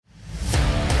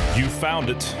You found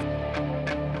it.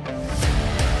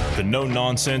 The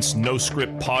no-nonsense,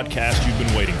 no-script podcast you've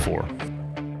been waiting for.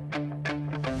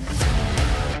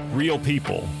 Real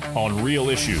people on real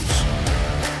issues.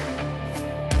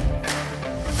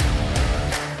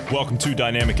 Welcome to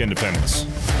Dynamic Independence,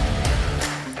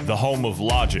 the home of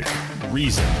logic,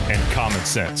 reason, and common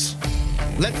sense.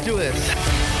 Let's do this.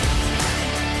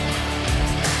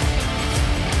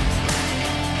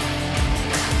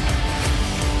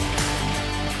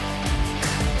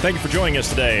 Thank you for joining us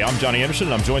today. I'm Johnny Anderson,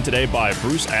 and I'm joined today by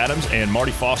Bruce Adams and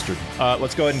Marty Foster.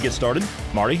 Let's go ahead and get started.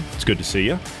 Marty, it's good to see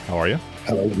you. How are you?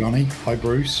 Hello, Johnny. Hi,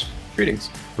 Bruce. Greetings.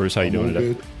 Bruce, how you doing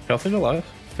today? Good. Healthy and alive.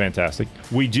 Fantastic.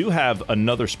 We do have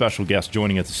another special guest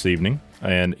joining us this evening,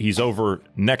 and he's over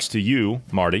next to you,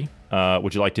 Marty.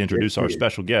 Would you like to introduce our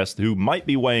special guest who might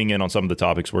be weighing in on some of the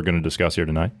topics we're going to discuss here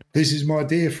tonight? This is my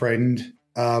dear friend,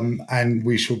 and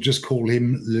we shall just call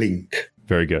him Link.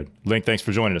 Very good. Link, thanks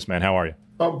for joining us, man. How are you?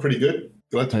 I'm pretty good.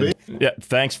 Glad to be. Yeah,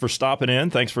 thanks for stopping in.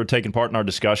 Thanks for taking part in our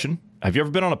discussion. Have you ever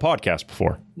been on a podcast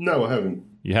before? No, I haven't.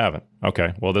 You haven't?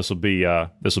 Okay. Well, this will be an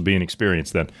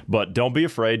experience then. But don't be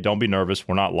afraid. Don't be nervous.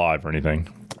 We're not live or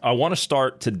anything. I want to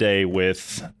start today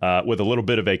with a little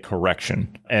bit of a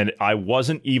correction, and I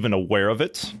wasn't even aware of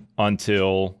it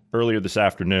until earlier this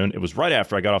afternoon. It was right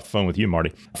after I got off the phone with you,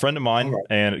 Marty. A friend of mine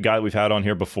and a guy we've had on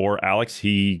here before, Alex,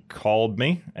 he called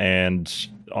me and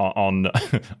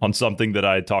on something that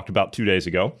I had talked about 2 days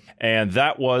ago, and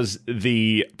that was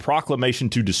the proclamation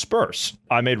to disperse.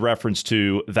 I made reference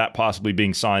to that possibly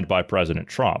being signed by President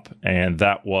Trump, and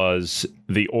that was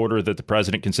the order that the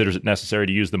president considers it necessary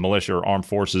to use the militia or armed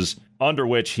forces, under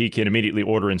which he can immediately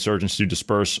order insurgents to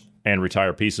disperse and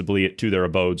retire peaceably to their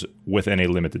abodes within a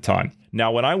limited time.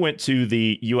 Now, when I went to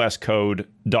the uscode.gov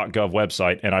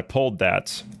website and I pulled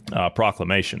that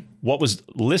proclamation, what was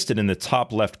listed in the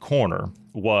top left corner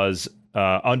was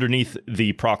underneath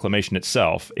the proclamation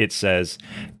itself, it says,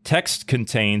 text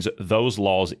contains those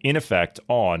laws in effect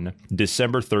on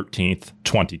December 13th,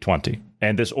 2020.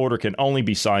 And this order can only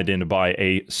be signed into by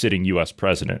a sitting U.S.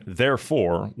 president.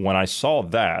 Therefore, when I saw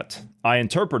that, I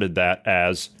interpreted that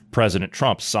as President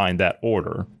Trump signed that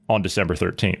order on December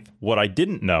 13th. What I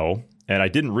didn't know, and I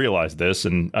didn't realize this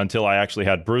until I actually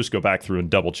had Bruce go back through and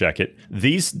double check it,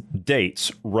 these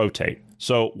dates rotate.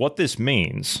 So what this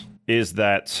means is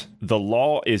that the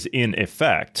law is in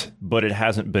effect, but it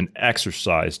hasn't been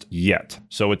exercised yet.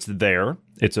 So it's there,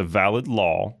 it's a valid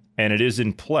law, and it is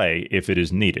in play if it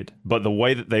is needed. But the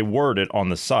way that they word it on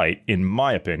the site, in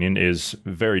my opinion, is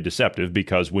very deceptive,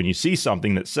 because when you see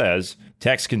something that says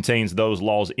text contains those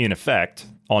laws in effect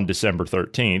on December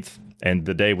 13th, and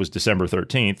the day was December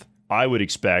 13th, I would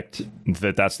expect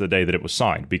that that's the day that it was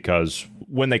signed, because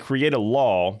when they create a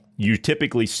law, you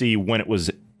typically see when it was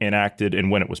enacted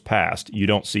and when it was passed. You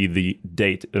don't see the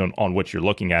date on which you're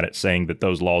looking at it saying that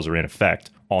those laws are in effect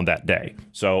on that day.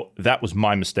 So that was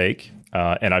my mistake,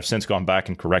 and I've since gone back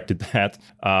and corrected that.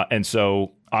 And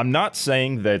so I'm not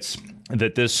saying that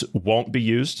this won't be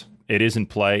used. It is in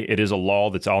play. It is a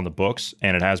law that's on the books,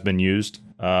 and it has been used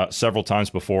several times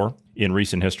before in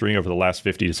recent history over the last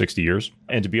 50 to 60 years.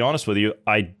 And to be honest with you,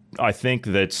 I think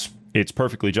that it's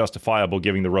perfectly justifiable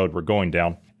given the road we're going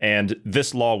down. And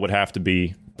this law would have to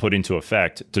be put into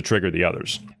effect to trigger the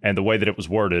others. And the way that it was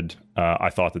worded, I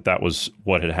thought that was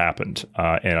what had happened,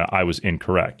 and I was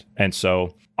incorrect. And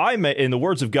so in the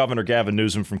words of Governor Gavin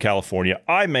Newsom from California,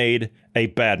 I made a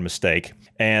bad mistake,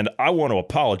 and I want to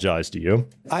apologize to you.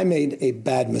 I made a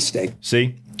bad mistake.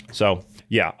 See? So,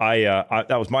 yeah, I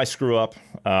that was my screw up.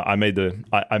 I made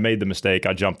the mistake.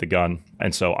 I jumped the gun,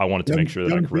 and so I wanted to make sure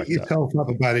that I correct that. Don't beat yourself up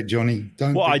about it, Johnny.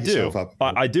 I do.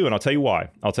 I do, and I'll tell you why.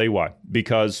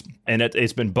 Because, and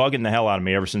it's been bugging the hell out of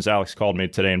me ever since Alex called me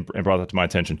today and brought that to my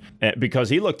attention. Because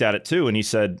he looked at it too, and he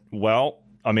said, well,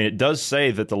 I mean, it does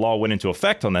say that the law went into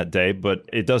effect on that day, but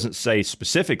it doesn't say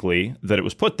specifically that it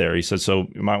was put there. He said, so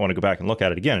you might want to go back and look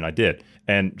at it again, and I did.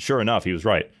 And sure enough, he was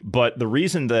right. But the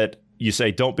reason that you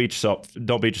say don't beat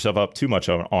yourself up too much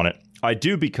on it, I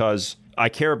do, because I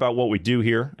care about what we do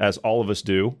here, as all of us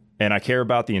do, and I care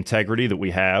about the integrity that we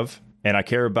have, and I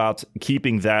care about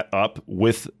keeping that up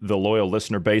with the loyal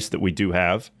listener base that we do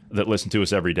have that listen to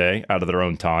us every day out of their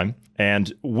own time.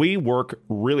 And we work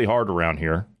really hard around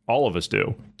here, all of us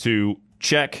do, to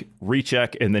check,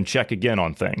 recheck, and then check again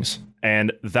on things.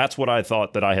 And that's what I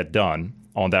thought that I had done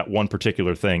on that one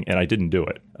particular thing, and I didn't do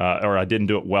it, or I didn't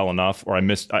do it well enough, or I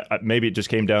missed. Maybe it just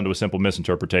came down to a simple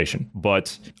misinterpretation.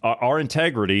 But our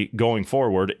integrity going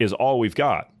forward is all we've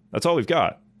got. That's all we've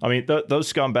got. I mean,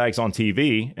 those scumbags on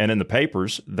TV and in the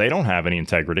papers, they don't have any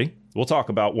integrity. We'll talk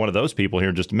about one of those people here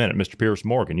in just a minute, Mr. Piers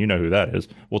Morgan. You know who that is.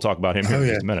 We'll talk about him here in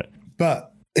just a minute.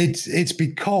 But It's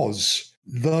because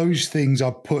those things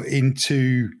are put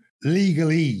into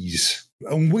legalese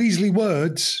and Weasley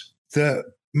words that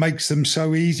makes them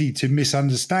so easy to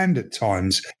misunderstand at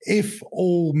times. If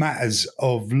all matters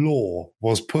of law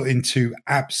was put into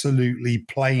absolutely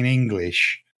plain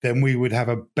English, then we would have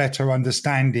a better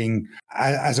understanding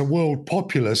as a world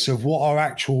populace of what our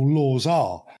actual laws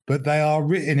are. But they are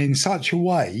written in such a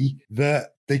way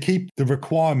that they keep the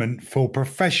requirement for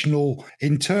professional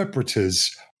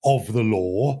interpreters of the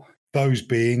law, those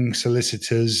being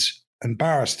solicitors and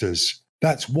barristers.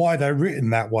 That's why they're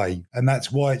written that way. And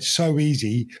that's why it's so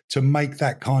easy to make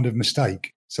that kind of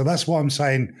mistake. So that's why I'm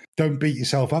saying don't beat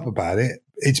yourself up about it.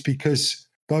 It's because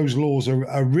those laws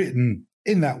are written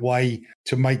in that way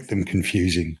to make them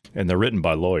confusing. And they're written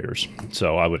by lawyers,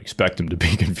 so I would expect them to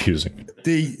be confusing.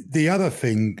 The other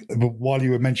thing, while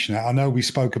you were mentioning it, I know we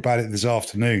spoke about it this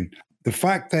afternoon, the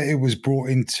fact that it was brought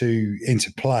into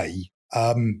play,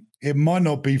 it might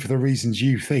not be for the reasons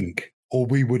you think, or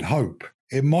we would hope.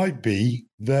 It might be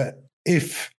that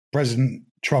if President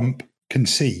Trump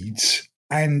concedes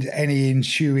and any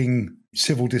ensuing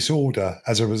civil disorder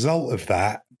as a result of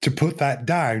that, to put that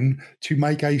down to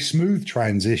make a smooth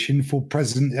transition for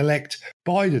President-elect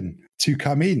Biden to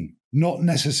come in, not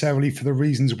necessarily for the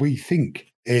reasons we think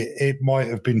it might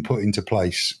have been put into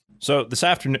place. So this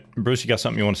afternoon, Bruce, you got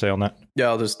something you want to say on that? Yeah,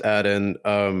 I'll just add in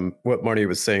what Marty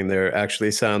was saying there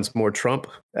actually sounds more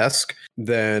Trump-esque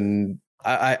than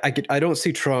I don't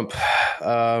see Trump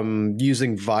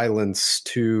using violence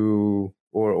to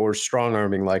or strong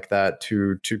arming like that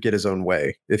to get his own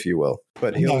way, if you will.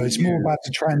 But no, it's more about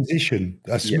the transition,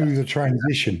 a smoother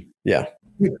transition. Yeah,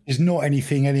 which is not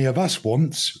anything any of us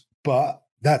wants, but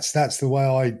that's the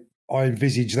way I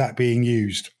envisage that being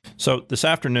used. So this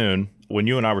afternoon, when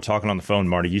you and I were talking on the phone,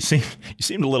 Marty, you seemed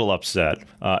a little upset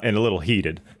and a little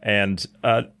heated, and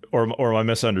or my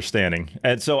misunderstanding.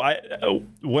 And so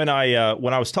when I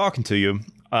was talking to you,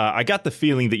 I got the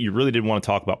feeling that you really didn't want to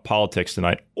talk about politics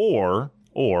tonight, or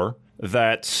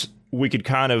that we could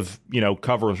kind of,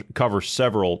 cover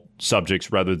several subjects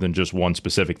rather than just one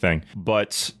specific thing.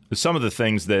 But some of the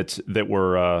things that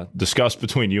were discussed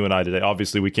between you and I today,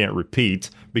 obviously we can't repeat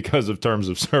because of terms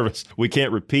of service. We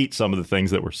can't repeat some of the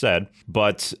things that were said.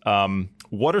 But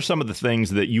what are some of the things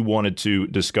that you wanted to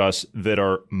discuss that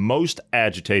are most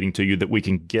agitating to you that we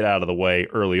can get out of the way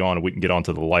early on and we can get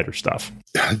onto the lighter stuff?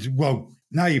 Well,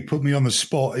 now you put me on the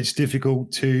spot. It's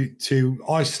difficult to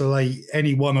isolate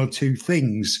any one or two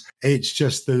things. It's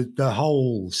just the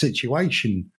whole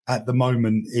situation at the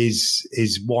moment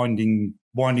is winding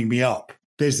me up.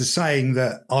 There's the saying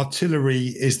that artillery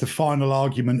is the final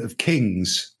argument of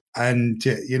kings, and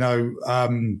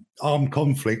armed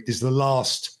conflict is the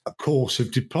last course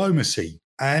of diplomacy.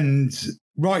 And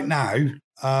right now,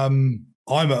 I'm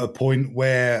at a point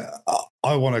where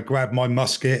I want to grab my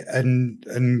musket and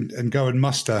go and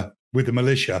muster with the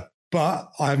militia.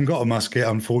 But I haven't got a musket,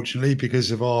 unfortunately,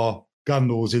 because of our gun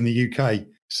laws in the UK.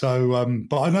 So,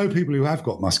 but I know people who have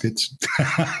got muskets.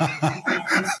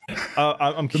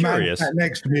 I'm curious. The man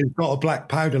next to me has got a black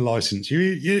powder license.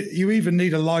 You even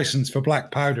need a license for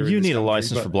black powder. You need a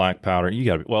license for black powder. You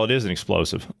got to. Well, it is an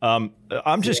explosive. I'm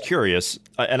just curious,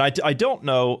 and I don't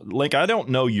know, Link. I don't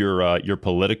know your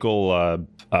political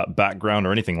background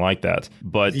or anything like that.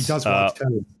 But he does what I tell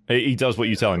him. He does what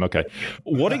you tell him. Okay.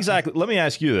 What exactly? Let me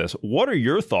ask you this. What are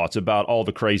your thoughts about all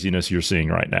the craziness you're seeing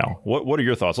right now? What are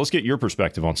your thoughts? Let's get your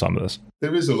perspective on some of this.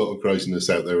 There is a lot of craziness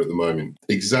out there at the moment.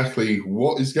 Exactly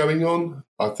what is going on,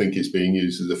 I think it's being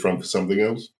used as a front for something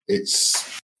else.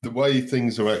 It's the way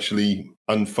things are actually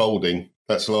unfolding.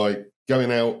 That's like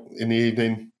going out in the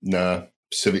evening. Nah,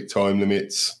 civic time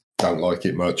limits. Don't like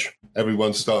it much.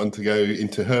 Everyone's starting to go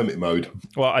into hermit mode.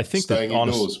 Well, I think staying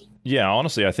indoors. Yeah,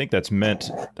 honestly, I think that's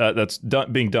meant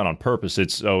being done on purpose.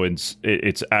 It's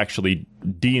actually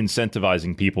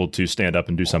de-incentivizing people to stand up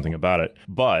and do something about it.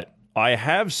 But I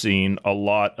have seen a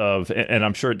lot of, and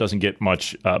I'm sure it doesn't get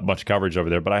much coverage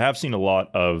over there, but I have seen a lot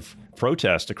of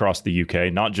protests across the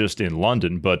UK, not just in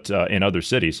London, but in other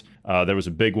cities. There was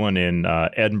a big one in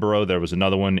Edinburgh. There was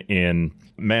another one in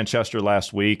Manchester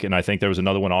last week, and I think there was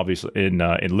another one, obviously, in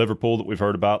Liverpool that we've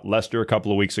heard about, Leicester a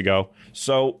couple of weeks ago.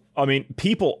 So, I mean,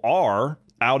 people are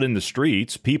out in the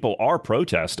streets. People are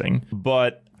protesting,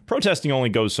 but protesting only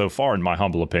goes so far, in my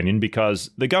humble opinion,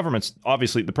 because the government's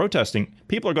obviously the protesting.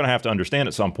 People are going to have to understand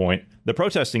at some point the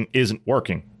protesting isn't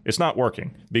working. It's not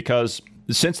working because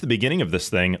since the beginning of this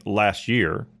thing last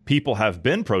year, people have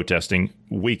been protesting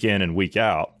week in and week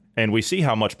out, and we see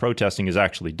how much protesting is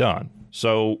actually done.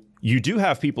 So you do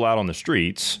have people out on the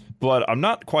streets, but I'm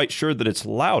not quite sure that it's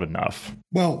loud enough.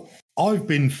 Well, I've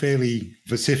been fairly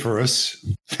vociferous.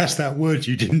 That's that word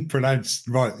you didn't pronounce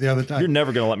right the other day. You're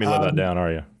never going to let me live that down,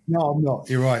 are you? No, I'm not.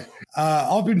 You're right.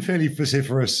 I've been fairly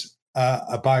vociferous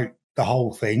about the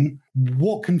whole thing.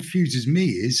 What confuses me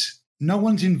is no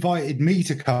one's invited me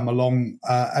to come along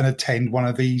and attend one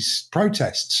of these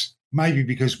protests. Maybe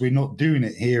because we're not doing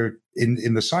it here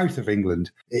in the south of England.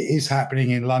 It is happening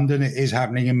in London. It is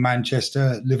happening in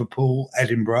Manchester, Liverpool,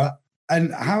 Edinburgh.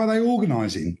 And how are they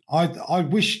organising? I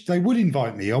wish they would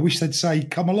invite me. I wish they'd say,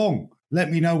 come along.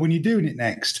 Let me know when you're doing it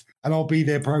next. And I'll be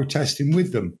there protesting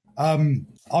with them.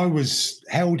 I was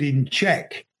held in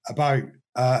check about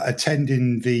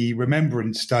attending the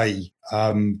Remembrance Day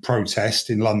protest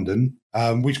in London,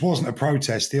 which wasn't a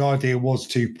protest. The idea was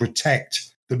to protect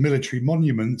the military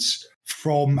monuments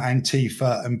from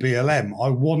Antifa and BLM. I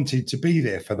wanted to be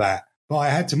there for that, but I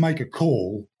had to make a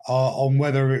call on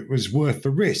whether it was worth the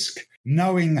risk,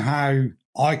 knowing how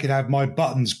I could have my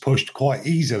buttons pushed quite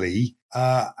easily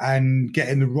and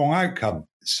getting the wrong outcome.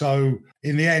 So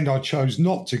in the end, I chose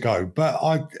not to go. But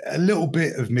a little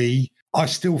bit of me, I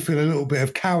still feel a little bit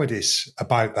of cowardice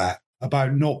about that,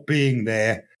 about not being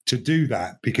there to do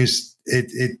that, because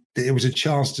it was a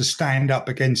chance to stand up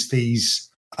against these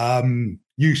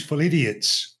useful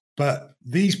idiots. But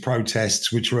these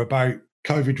protests, which are about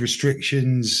COVID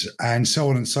restrictions and so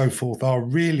on and so forth, are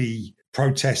really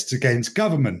protests against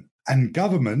government. And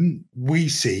government, we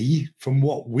see, from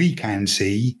what we can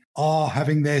see, are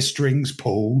having their strings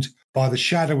pulled by the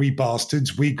shadowy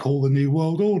bastards we call the New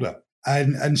World Order.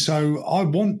 And so I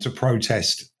want to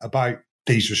protest about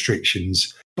these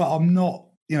restrictions, but I'm not,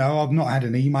 I've not had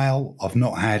an email. I've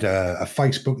not had a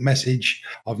Facebook message.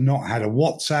 I've not had a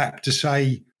WhatsApp to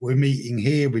say, we're meeting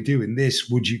here, we're doing this,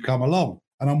 would you come along?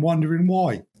 And I'm wondering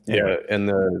why. Yeah, and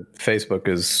the Facebook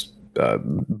is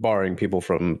barring people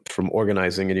from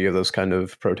organizing any of those kind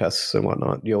of protests and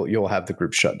whatnot. You'll have the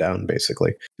group shut down,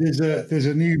 basically. There's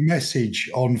a new message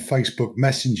on Facebook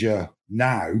Messenger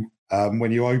now.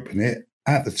 When you open it,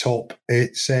 at the top,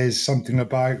 it says something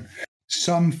about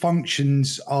some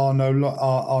functions are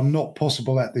not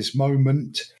possible at this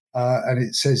moment, and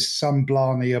it says some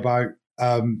blarney about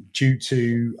due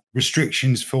to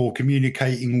restrictions for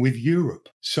communicating with Europe.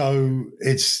 So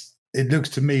it looks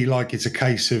to me like it's a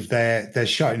case of they're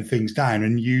shutting things down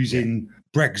and using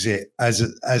Brexit as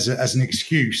an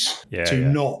excuse to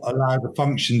not allow the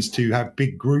functions to have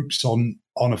big groups on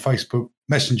a Facebook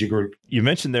Messenger group. You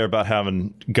mentioned there about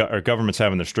having governments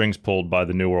having their strings pulled by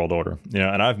the New World Order.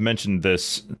 And I've mentioned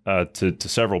this to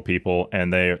several people,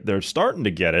 and they're starting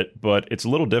to get it, but it's a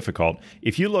little difficult.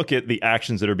 If you look at the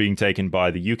actions that are being taken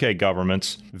by the UK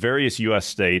governments, various US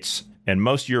states, and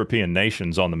most European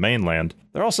nations on the mainland,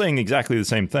 they're all saying exactly the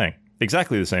same thing.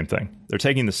 Exactly the same thing. They're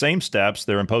taking the same steps.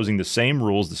 They're imposing the same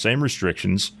rules, the same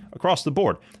restrictions across the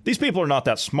board. These people are not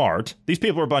that smart. These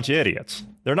people are a bunch of idiots.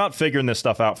 They're not figuring this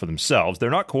stuff out for themselves.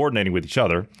 They're not coordinating with each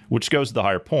other, which goes to the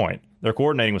higher point. They're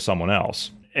coordinating with someone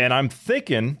else. And I'm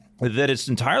thinking that it's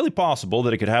entirely possible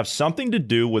that it could have something to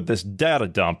do with this data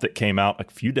dump that came out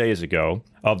a few days ago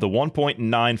of the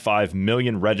 1.95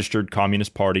 million registered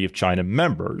Communist Party of China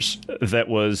members that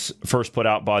was first put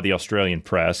out by the Australian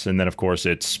press. And then, of course,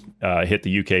 it's hit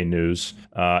the UK news,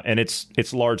 and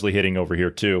it's largely hitting over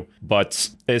here, too. But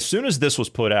as soon as this was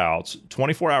put out,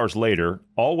 24 hours later,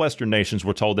 all Western nations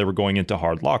were told they were going into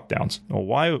hard lockdowns.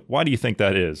 Well, why do you think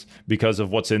that is? Because of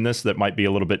what's in this that might be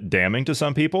a little bit damning to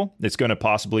some people? It's going to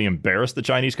possibly embarrass the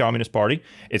Chinese Communist Party.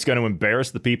 It's going to embarrass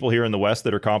the people here in the West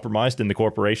that are compromised in the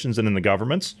corporations and in the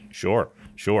governments. Sure.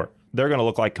 They're going to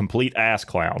look like complete ass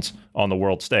clowns on the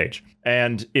world stage.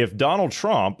 And if Donald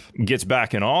Trump gets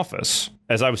back in office,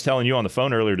 as I was telling you on the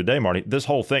phone earlier today, Marty, this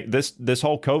whole thing, this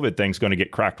whole COVID thing's going to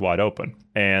get cracked wide open.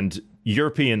 And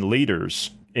European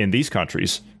leaders in these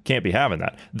countries can't be having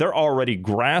that. They're already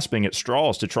grasping at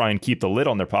straws to try and keep the lid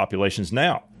on their populations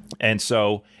now. And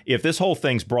so if this whole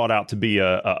thing's brought out to be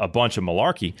a bunch of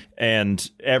malarkey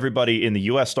and everybody in the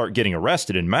U.S. start getting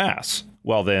arrested in mass,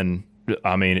 well, then,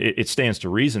 I mean, it stands to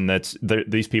reason that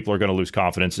these people are going to lose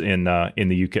confidence in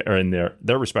the UK or in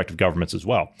their respective governments as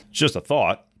well. It's just a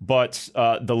thought. But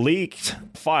the leaked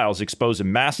files expose a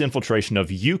mass infiltration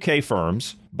of UK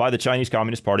firms by the Chinese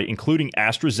Communist Party, including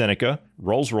AstraZeneca,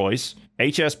 Rolls-Royce,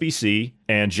 HSBC,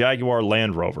 and Jaguar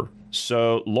Land Rover.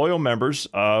 So loyal members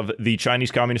of the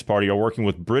Chinese Communist Party are working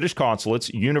with British consulates,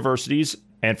 universities,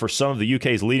 and for some of the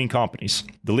UK's leading companies.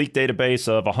 The leaked database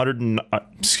of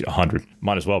 100,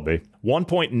 might as well be,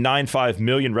 1.95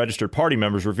 million registered party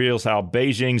members reveals how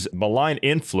Beijing's malign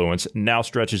influence now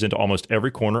stretches into almost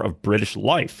every corner of British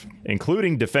life,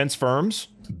 including defense firms,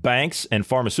 banks, and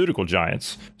pharmaceutical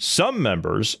giants. Some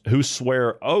members who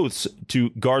swear oaths to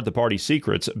guard the party's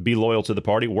secrets, be loyal to the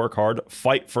party, work hard,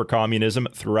 fight for communism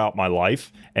throughout my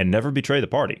life, and never betray the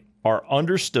party, are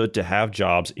understood to have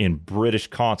jobs in British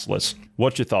consulates.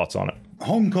 What's your thoughts on it?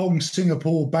 Hong Kong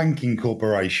Singapore Banking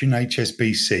Corporation,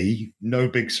 HSBC, no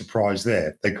big surprise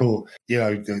there. They call,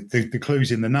 the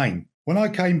clues in the name. When I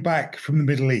came back from the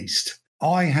Middle East,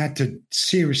 I had to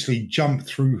seriously jump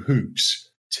through hoops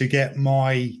to get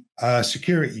my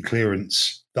security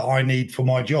clearance that I need for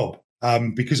my job.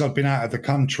 Because I've been out of the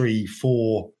country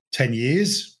for 10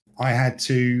 years, I had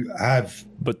to have...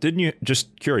 But didn't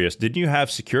you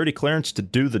have security clearance to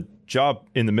do the job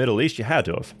in the Middle East? You had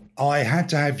to have. I had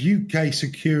to have UK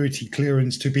security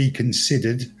clearance to be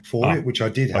considered for it, which I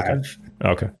did have.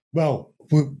 Okay. Well,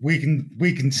 we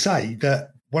can say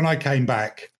that when I came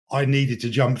back, I needed to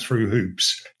jump through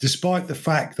hoops, despite the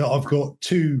fact that I've got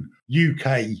 2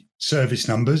 UK service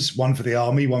numbers, one for the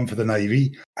Army, one for the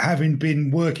Navy. Having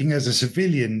been working as a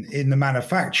civilian in the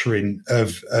manufacturing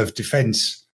of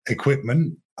defence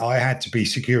equipment, I had to be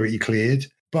security cleared.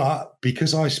 But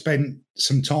because I spent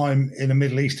some time in a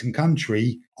Middle Eastern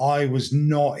country, I was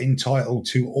not entitled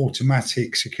to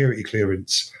automatic security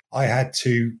clearance. I had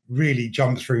to really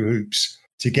jump through hoops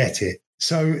to get it.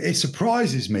 So it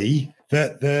surprises me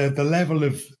that the level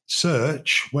of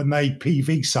search when they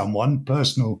PV someone,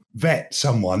 personal vet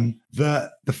someone,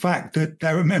 that the fact that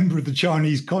they're a member of the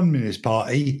Chinese Communist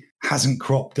Party hasn't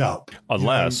cropped up.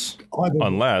 Unless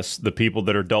the people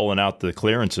that are doling out the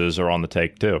clearances are on the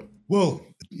take too. Well,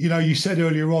 you said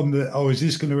earlier on that, is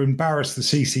this going to embarrass the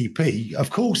CCP? Of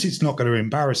course it's not going to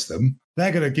embarrass them.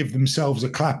 They're going to give themselves a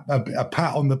pat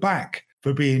on the back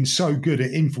for being so good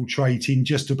at infiltrating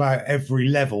just about every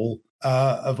level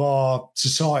of our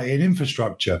society and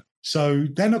infrastructure. So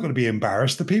they're not going to be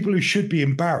embarrassed. The people who should be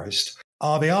embarrassed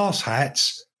are the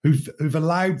arse-hats who've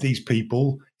allowed these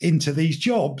people into these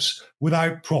jobs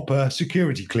without proper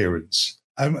security clearance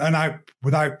and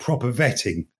without proper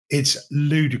vetting. It's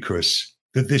ludicrous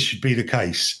that this should be the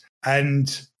case.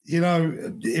 And,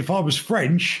 if I was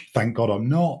French, thank God I'm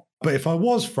not, but if I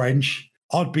was French,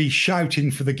 I'd be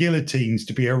shouting for the guillotines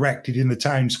to be erected in the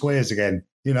town squares again.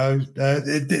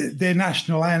 Their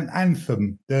national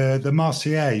anthem, the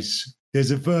Marseillaise.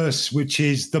 There's a verse which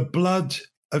is, "The blood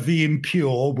of the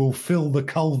impure will fill the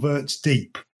culverts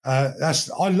deep." I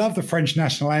love the French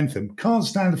national anthem. Can't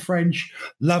stand the French.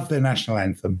 Love their national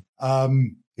anthem.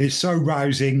 It's so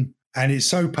rousing and it's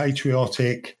so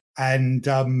patriotic. And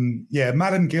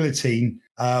Madame Guillotine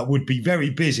would be very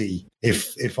busy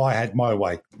if I had my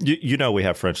way. We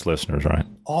have French listeners, right?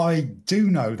 I do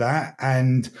know that.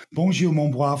 And bonjour,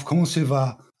 mon brave, comment ça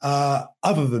va?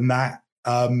 Other than that,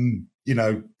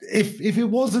 if it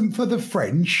wasn't for the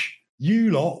French,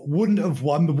 you lot wouldn't have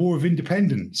won the War of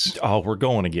Independence. Oh, we're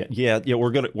going again. Yeah,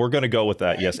 we're gonna go with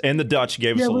that. Yes, and the Dutch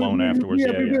gave us a loan afterwards.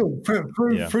 Yeah, we will.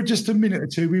 For just a minute or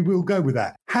two, we will go with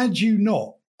that. Had you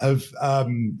not have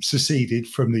seceded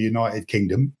from the United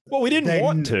Kingdom, well, we didn't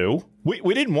want to.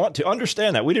 We didn't want to.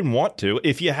 Understand that we didn't want to.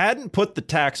 If you hadn't put the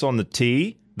tax on the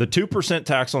tea, the 2%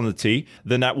 tax on the tea,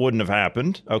 then that wouldn't have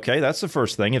happened. Okay, that's the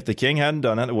first thing. If the king hadn't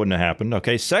done it, it wouldn't have happened.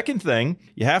 Okay, second thing,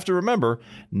 you have to remember,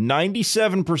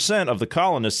 97% of the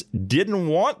colonists didn't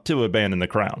want to abandon the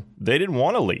crown. They didn't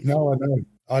want to leave. No,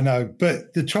 I know.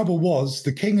 But the trouble was,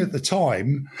 the king at the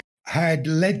time had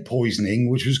lead poisoning,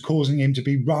 which was causing him to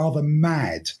be rather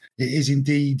mad. It is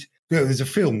indeed, there's a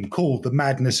film called The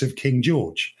Madness of King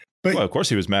George. But well, of course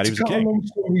he was mad. He was a king. Long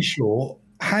story short,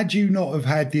 had you not have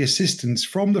had the assistance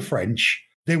from the French,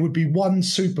 there would be one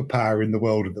superpower in the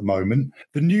world at the moment.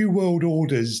 The new world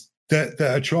orders that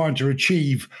are trying to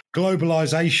achieve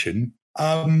globalization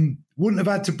wouldn't have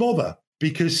had to bother,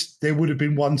 because there would have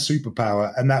been one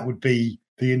superpower, and that would be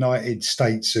the United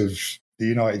States of the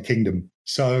United Kingdom.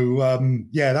 So,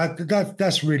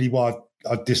 that's really why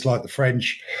I dislike the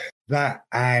French. That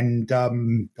and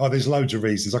there's loads of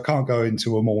reasons. I can't go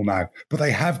into them all now, but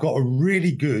they have got a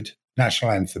really good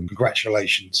national anthem.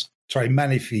 Congratulations. Très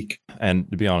magnifique. And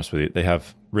to be honest with you, they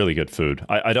have really good food.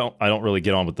 I don't really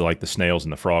get on with the snails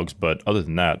and the frogs, but other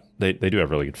than that, they do have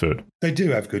really good food. They do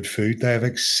have good food. They have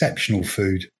exceptional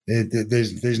food.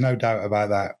 There's no doubt about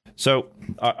that. So,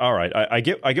 all right, I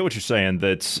get what you're saying.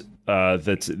 That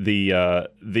that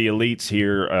the elites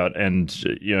here, and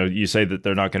you say that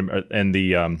they're not going to, and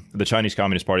the Chinese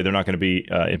Communist Party, they're not going to be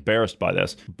embarrassed by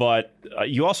this. But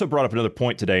you also brought up another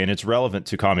point today, and it's relevant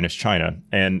to communist China,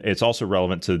 and it's also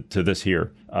relevant to this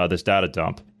here, this data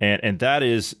dump, and that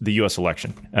is the U.S.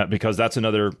 election, because that's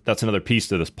another piece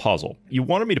to this puzzle. You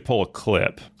wanted me to pull a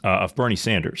clip of Bernie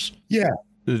Sanders. Yeah.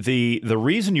 The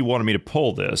reason you wanted me to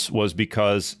pull this was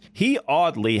because he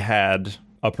oddly had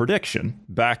a prediction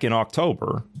back in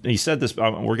October. He said this.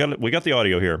 We got the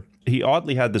audio here. He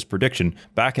oddly had this prediction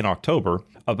back in October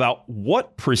about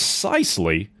what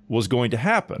precisely was going to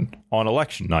happen on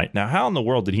election night. Now, how in the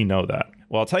world did he know that?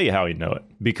 Well, I'll tell you how he knew it.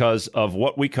 Because of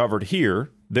what we covered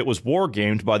here that was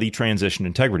war-gamed by the Transition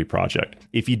Integrity Project.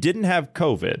 If you didn't have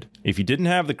COVID, if you didn't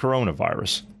have the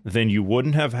coronavirus, then you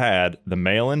wouldn't have had the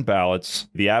mail-in ballots,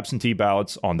 the absentee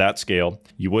ballots on that scale.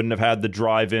 You wouldn't have had the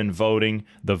drive-in voting,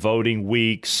 the voting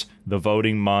weeks, the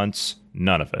voting months,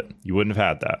 none of it. You wouldn't have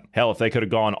had that. Hell, if they could have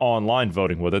gone online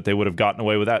voting with it, they would have gotten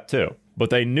away with that too. But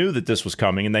they knew that this was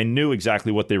coming, and they knew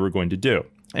exactly what they were going to do.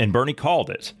 And Bernie called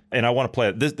it. And I want to play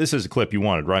it. This is a clip you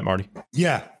wanted, right, Marty?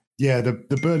 Yeah.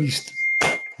 The Bernie...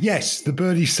 Yes, the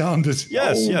Bernie Sanders.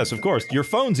 Yes, of course. Your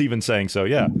phone's even saying so,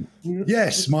 yeah.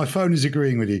 Yes, my phone is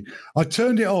agreeing with you. I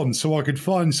turned it on so I could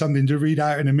find something to read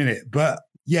out in a minute. But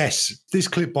yes, this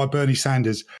clip by Bernie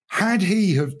Sanders, had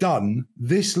he have done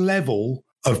this level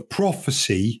of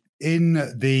prophecy in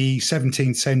the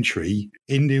 17th century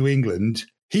in New England,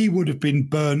 he would have been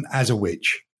burnt as a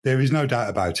witch. There is no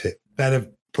doubt about it. They'd have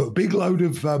put a big load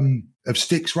of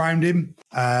sticks round him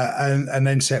and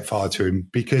then set fire to him,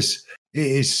 because it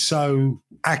is so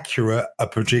accurate a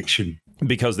prediction.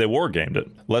 Because they war gamed it.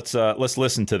 Let's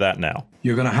listen to that now.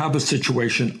 You're going to have a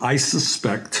situation, I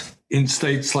suspect, in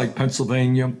states like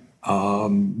Pennsylvania,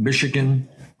 Michigan,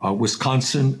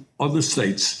 Wisconsin, other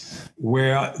states,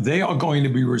 where they are going to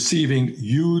be receiving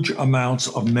huge amounts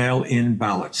of mail-in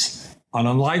ballots. And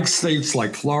unlike states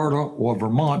like Florida or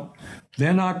Vermont,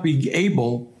 they're not being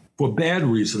able, for bad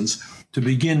reasons, to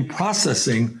begin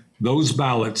processing those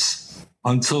ballots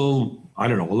until, I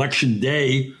don't know, election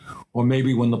day, or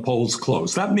maybe when the polls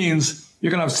close. That means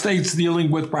you're going to have states dealing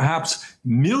with perhaps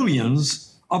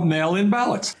millions of mail-in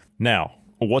ballots. Now,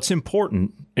 what's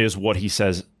important is what he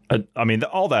says. I mean,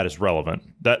 all that is relevant.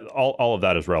 All of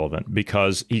that is relevant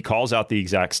because he calls out the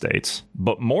exact states.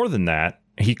 But more than that,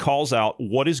 he calls out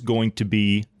what is going to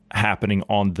be happening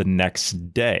on the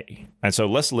next day. And so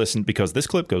let's listen, because this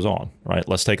clip goes on, right?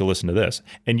 Let's take a listen to this.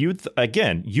 And you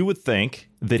would think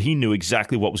that he knew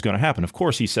exactly what was going to happen. Of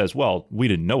course, he says, well, we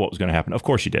didn't know what was going to happen. Of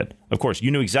course you did. Of course,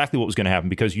 you knew exactly what was going to happen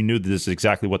because you knew that this is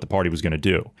exactly what the party was going to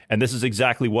do. And this is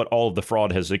exactly what all of the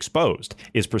fraud has exposed,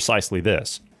 is precisely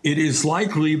this. It is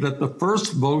likely that the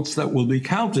first votes that will be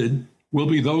counted will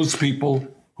be those people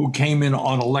who came in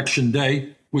on election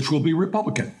day, which will be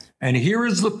Republican. And here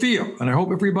is the fear, and I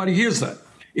hope everybody hears that.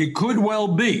 It could well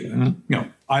be, and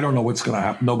I don't know what's going to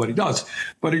happen, nobody does,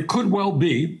 but it could well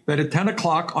be that at 10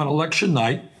 o'clock on election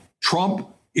night, Trump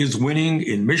is winning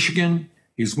in Michigan,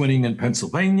 he's winning in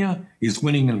Pennsylvania, he's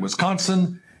winning in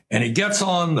Wisconsin, and he gets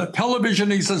on the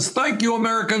television, he says, "Thank you,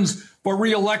 Americans, for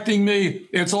reelecting me.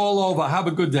 It's all over. Have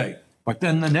a good day." But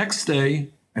then the next day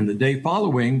and the day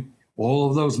following, all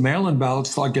of those mail-in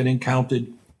ballots start getting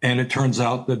counted, and it turns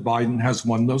out that Biden has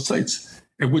won those states.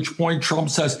 At which point Trump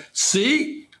says,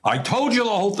 "See, I told you the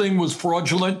whole thing was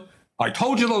fraudulent. I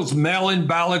told you those mail-in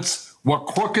ballots were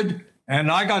crooked, and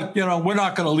we're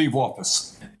not going to leave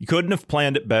office." You couldn't have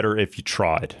planned it better if you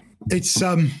tried. It's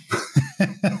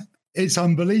it's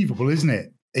unbelievable, isn't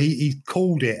it? He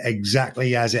called it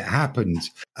exactly as it happened,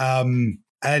 and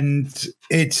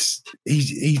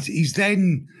he's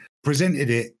then presented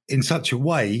it in such a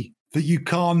way that you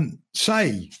can't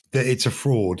say that it's a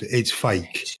fraud, it's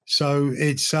fake. So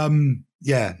it's that's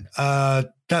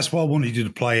why I wanted you to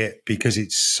play it, because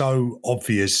it's so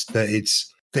obvious that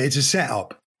it's a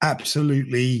setup,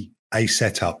 absolutely a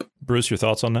setup. Bruce, your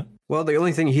thoughts on that? Well, the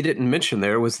only thing he didn't mention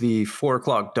there was the 4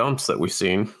 o'clock dumps that we've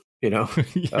seen. Yeah,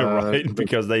 right.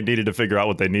 Because they needed to figure out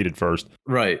what they needed first.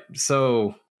 Right.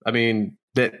 So, I mean,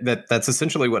 that's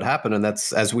essentially what happened, and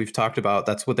that's, as we've talked about,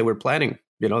 that's what they were planning.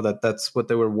 That's what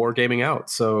they were wargaming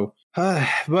out. So,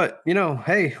 but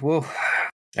hey, well,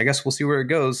 I guess we'll see where it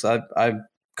goes.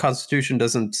 Constitution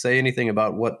doesn't say anything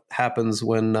about what happens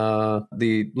when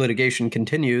the litigation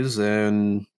continues,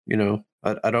 and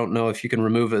I don't know if you can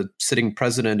remove a sitting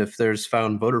president if there's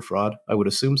found voter fraud. I would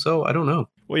assume so. I don't know.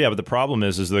 Well, yeah, but the problem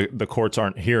is the courts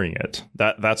aren't hearing it.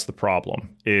 That's the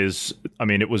problem.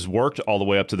 It was worked all the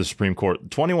way up to the Supreme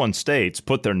Court. 21 states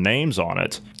put their names on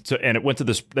it, and it went to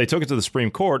this. They took it to the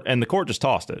Supreme Court, and the court just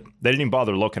tossed it. They didn't even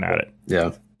bother looking at it.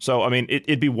 Yeah. So,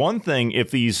 it'd be one thing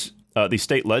if these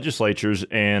state legislatures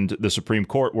and the Supreme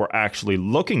Court were actually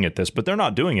looking at this, but they're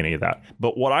not doing any of that.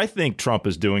 But what I think Trump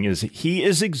is doing is he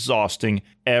is exhausting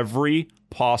every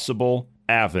possible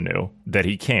avenue that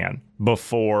he can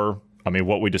before,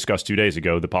 what we discussed 2 days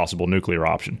ago, the possible nuclear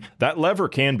option. That lever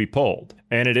can be pulled,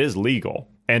 and it is legal.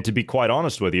 And to be quite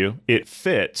honest with you, it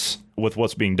fits with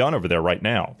what's being done over there right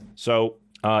now. So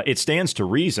it stands to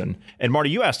reason. And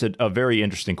Marty, you asked a very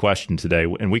interesting question today,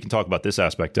 and we can talk about this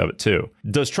aspect of it too.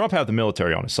 Does Trump have the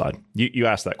military on his side? You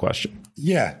asked that question.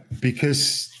 Yeah,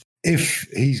 because if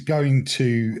he's going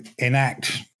to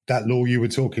enact that law you were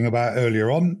talking about earlier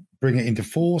on, bring it into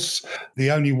force, the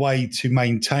only way to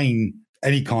maintain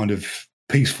any kind of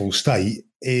peaceful state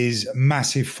is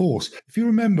massive force. If you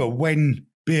remember when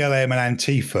BLM and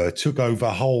Antifa took over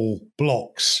whole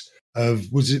blocks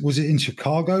of, was it in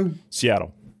Chicago?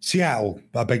 Seattle,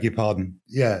 I beg your pardon.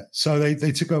 Yeah. So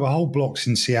they took over whole blocks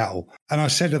in Seattle. And I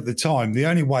said at the time, the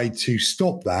only way to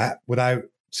stop that without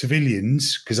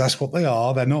civilians, because that's what they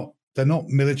are, they're not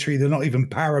military, they're not even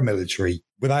paramilitary,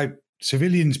 without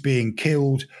civilians being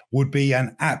killed, would be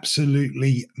an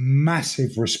absolutely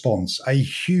massive response, a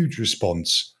huge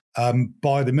response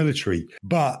by the military.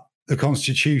 But the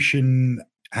Constitution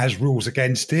has rules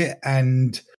against it,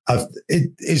 and it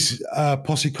is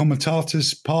posse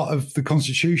comitatus part of the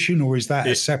Constitution, or is that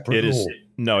a separate law?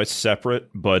 No, it's separate,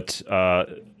 but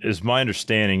is my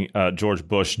understanding George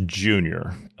Bush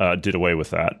Jr. Did away with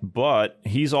that. But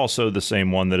he's also the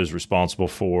same one that is responsible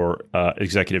for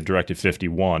Executive Directive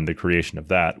 51, the creation of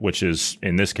that, which is,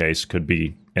 in this case, could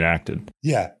be enacted.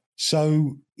 Yeah.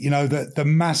 So, the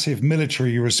massive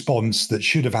military response that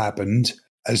should have happened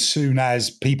as soon as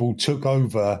people took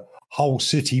over whole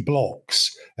city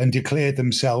blocks and declared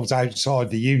themselves outside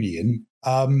the Union,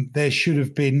 there should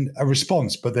have been a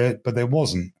response, but there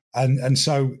wasn't. And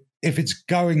so if it's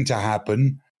going to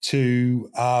happen to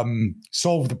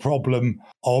solve the problem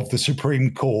of the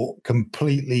Supreme Court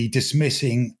completely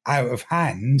dismissing out of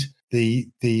hand the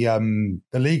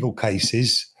legal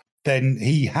cases, then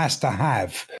he has to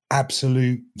have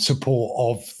absolute support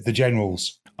of the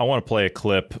generals. I want to play a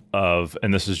clip of,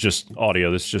 and this is just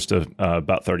audio, this is just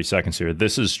about 30 seconds here.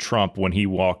 This is Trump when he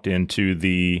walked into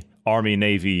the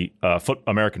Army-Navy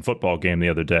American football game the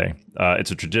other day.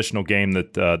 It's a traditional game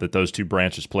that those two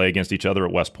branches play against each other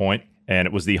at West Point, and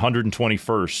it was the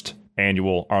 121st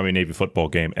annual Army-Navy football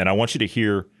game. And I want you to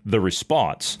hear the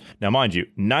response. Now, mind you,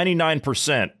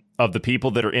 99% of the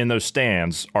people that are in those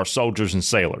stands are soldiers and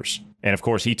sailors. And of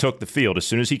course, he took the field as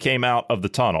soon as he came out of the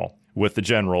tunnel with the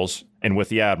generals and with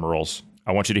the admirals.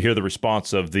 I want you to hear the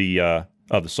response of the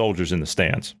soldiers in the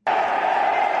stands.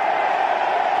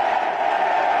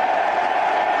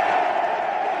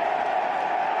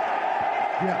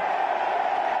 Yeah.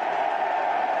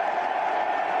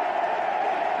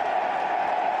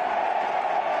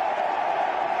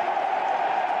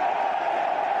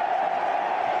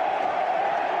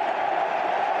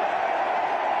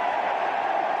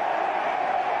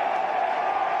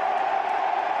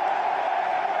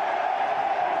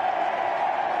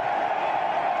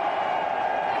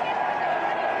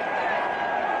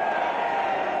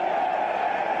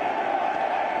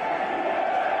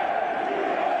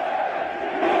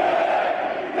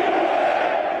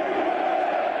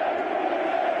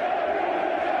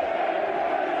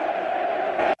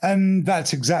 And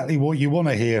that's exactly what you want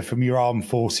to hear from your armed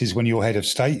forces when you're head of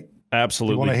state.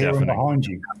 Absolutely. You want to hear them behind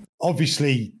you.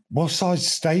 Obviously, what size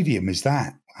stadium is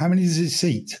that? How many does it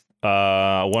seat?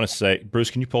 I want to say,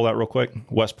 Bruce, can you pull that real quick?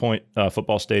 West Point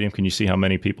football stadium. Can you see how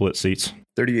many people it seats?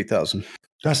 38,000.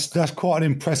 That's quite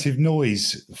an impressive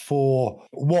noise for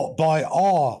what by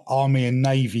our Army and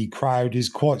Navy crowd is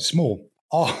quite small.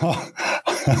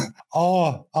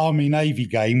 Our Army Navy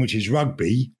game, which is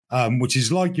rugby, which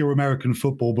is like your American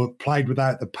football, but played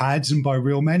without the pads and by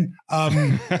real men. I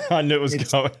knew it was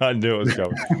coming.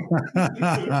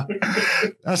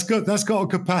 That's got a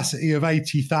capacity of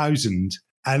 80,000.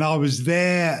 And I was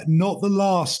there, not the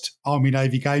last Army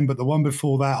Navy game, but the one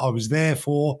before that I was there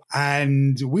for,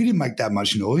 and we didn't make that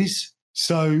much noise.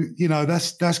 So,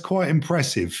 that's quite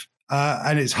impressive.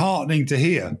 And it's heartening to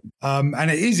hear.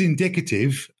 And it is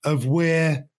indicative of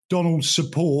where Donald's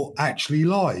support actually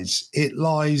lies. It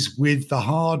lies with the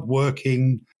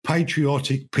hard-working,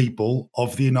 patriotic people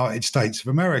of the United States of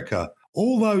America.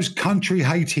 All those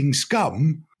country-hating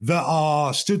scum that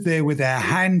are stood there with their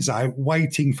hands out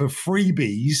waiting for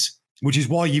freebies, which is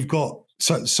why you've got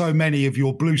so many of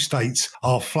your blue states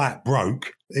are flat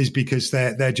broke is because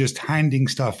they're just handing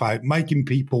stuff out, making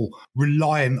people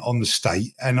reliant on the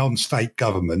state and on state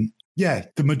government. Yeah,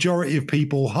 the majority of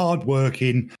people,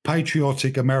 hardworking,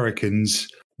 patriotic Americans,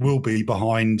 will be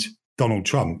behind Donald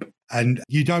Trump. And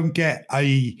you don't get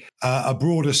a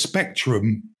broader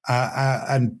spectrum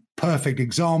and perfect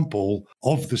example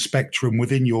of the spectrum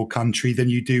within your country than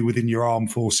you do within your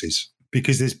armed forces,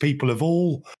 because there's people of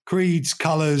all creeds,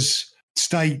 colours,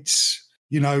 states,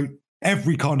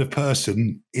 every kind of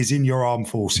person is in your armed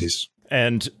forces.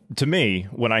 And to me,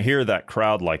 when I hear that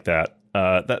crowd like that,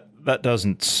 that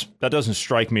doesn't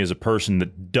strike me as a person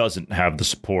that doesn't have the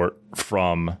support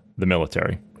from the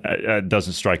military. It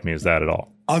doesn't strike me as that at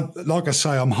all. Like I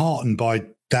say, I'm heartened by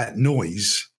that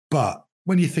noise. But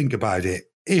when you think about it,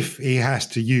 if he has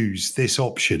to use this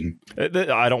option,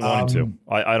 I don't want him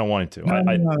to. I don't want him to.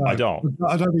 No. I don't.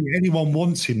 I don't think anyone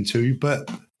wants him to.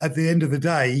 But at the end of the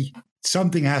day,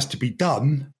 something has to be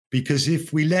done, because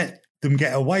if we let them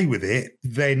get away with it,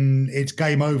 then it's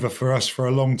game over for us for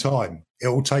a long time. It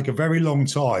will take a very long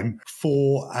time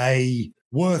for a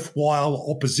worthwhile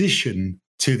opposition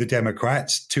to the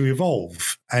Democrats to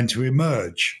evolve and to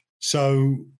emerge.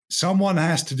 So someone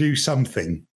has to do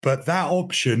something. But that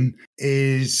option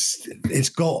it's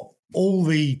got all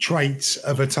the traits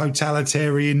of a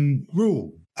totalitarian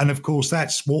rule. And of course,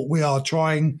 that's what we are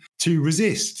trying to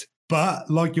resist. But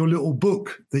like your little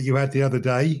book that you had the other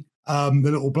day, the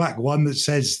little black one that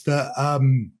says that,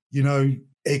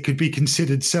 it could be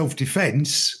considered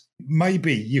self-defense.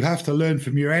 Maybe you have to learn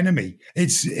from your enemy.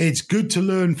 It's good to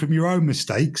learn from your own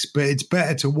mistakes, but it's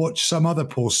better to watch some other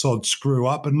poor sod screw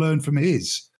up and learn from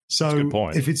his. So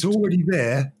if it's already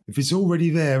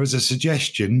there as a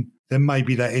suggestion, then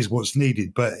maybe that is what's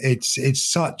needed. But it's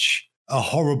such a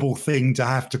horrible thing to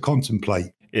have to contemplate.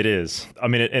 It is. I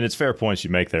mean, and it's fair points you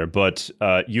make there. But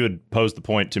you had posed the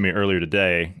point to me earlier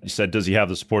today. You said, does he have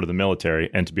the support of the military?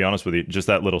 And to be honest with you, just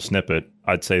that little snippet,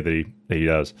 I'd say that he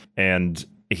does. And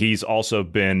he's also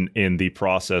been in the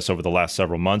process over the last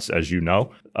several months, as you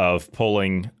know, of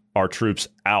pulling our troops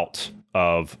out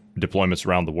of deployments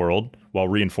around the world while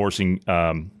reinforcing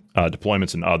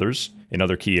deployments in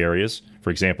other key areas. For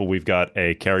example, we've got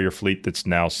a carrier fleet that's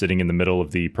now sitting in the middle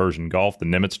of the Persian Gulf. The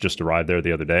Nimitz just arrived there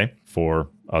the other day for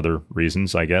other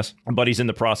reasons, I guess. But he's in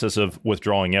the process of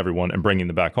withdrawing everyone and bringing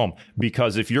them back home.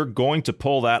 Because if you're going to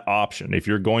pull that option, if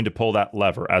you're going to pull that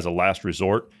lever as a last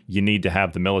resort, you need to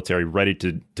have the military ready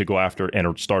to go after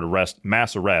and start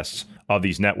mass arrests of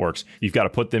these networks. You've got to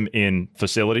put them in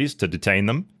facilities to detain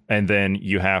them. And then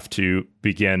you have to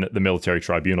begin the military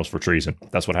tribunals for treason.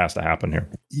 That's what has to happen here.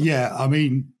 Yeah, I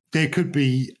mean, there could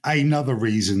be another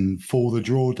reason for the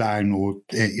drawdown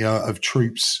of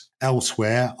troops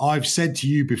elsewhere. I've said to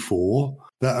you before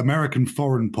that American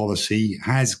foreign policy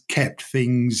has kept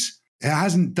things. It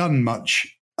hasn't done much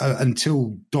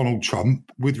until Donald Trump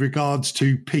with regards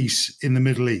to peace in the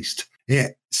Middle East.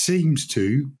 It seems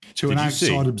to an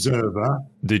outside observer.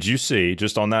 Did you see,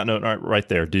 just on that note right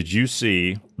there, did you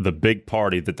see the big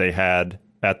party that they had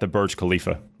at the Burj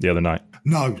Khalifa the other night?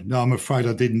 No, I'm afraid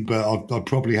I didn't, but I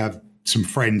probably have some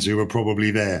friends who were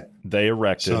probably there. They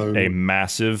erected a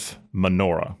massive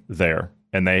menorah there,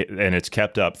 and it's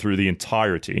kept up through the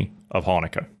entirety of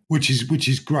Hanukkah. Which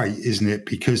is great, isn't it?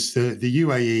 Because the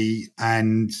UAE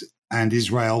and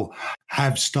Israel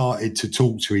have started to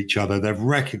talk to each other. They've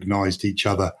recognized each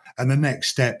other. And the next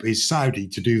step is Saudi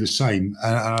to do the same.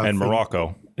 And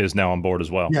Morocco is now on board as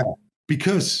well. Yeah,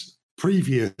 because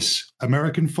previous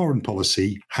American foreign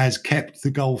policy has kept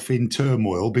the Gulf in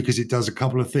turmoil because it does a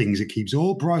couple of things. It keeps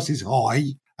oil prices high,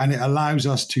 and it allows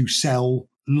us to sell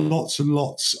lots and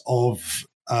lots of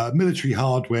military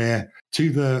hardware to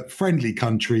the friendly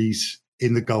countries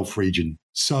in the Gulf region.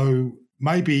 So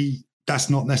maybe that's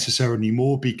not necessary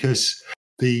anymore, because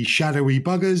the shadowy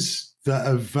buggers that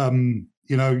have,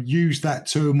 used that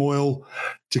turmoil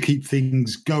to keep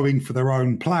things going for their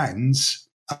own plans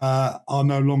were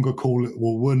no longer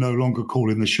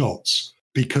calling the shots,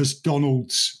 because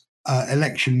Donald's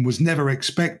election was never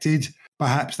expected.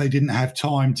 Perhaps they didn't have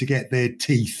time to get their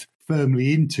teeth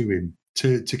firmly into him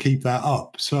to keep that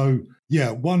up. So,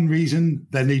 yeah, one reason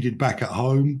they're needed back at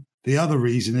home. The other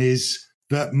reason is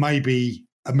that maybe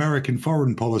American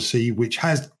foreign policy, which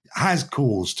has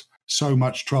caused so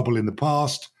much trouble in the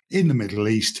past in the Middle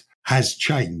East, has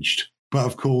changed. But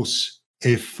of course,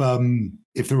 if the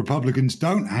Republicans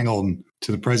don't hang on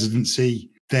to the presidency,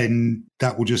 then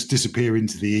that will just disappear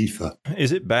into the ether.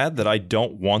 Is it bad that I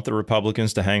don't want the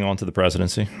Republicans to hang on to the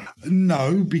presidency?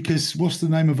 No, because what's the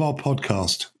name of our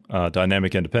podcast?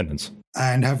 dynamic independence.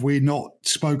 And have we not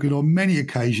spoken on many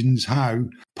occasions how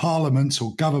parliaments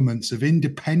or governments of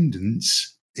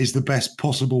independence is the best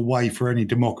possible way for any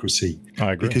democracy?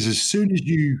 I agree. Because as soon as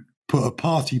you put a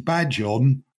party badge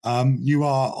on, you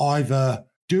are either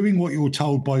doing what you're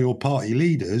told by your party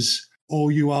leaders,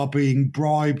 or you are being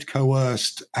bribed,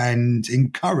 coerced, and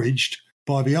encouraged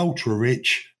by the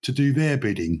ultra-rich to do their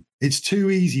bidding. It's too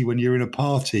easy when you're in a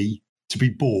party to be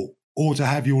bought, or to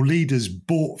have your leaders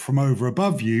bought from over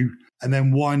above you and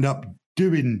then wind up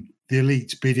doing the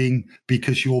elite's bidding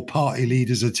because your party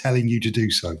leaders are telling you to do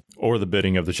so. Or the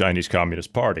bidding of the Chinese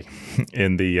Communist Party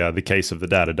in the case of the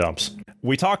data dumps.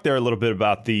 We talked there a little bit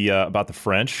about the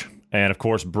French. And, of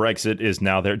course, Brexit is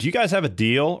now there. Do you guys have a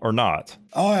deal or not?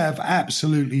 I have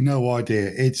absolutely no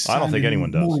idea. I don't think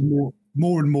anyone does.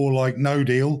 More and more like no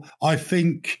deal. I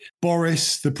think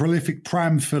Boris, the prolific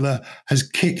pram filler, has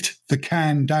kicked the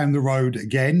can down the road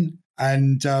again.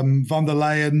 And von der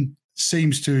Leyen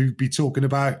seems to be talking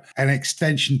about an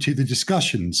extension to the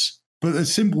discussions. But the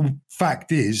simple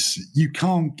fact is you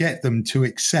can't get them to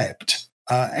accept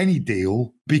any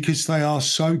deal because they are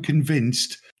so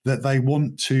convinced that they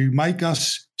want to make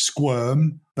us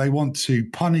squirm. They want to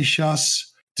punish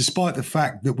us, despite the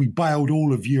fact that we bailed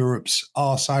all of Europe's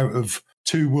arse out of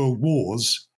 2 world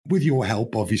wars, with your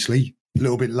help, obviously. A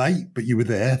little bit late, but you were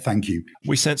there. Thank you.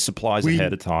 We sent supplies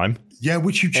ahead of time. Yeah,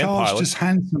 which you charged us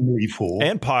handsomely for.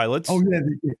 And pilots. Oh,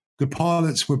 yeah. The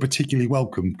pilots were particularly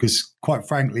welcome because, quite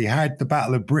frankly, had the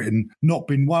Battle of Britain not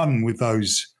been won with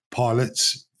those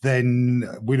pilots, then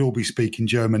we'd all be speaking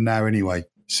German now anyway.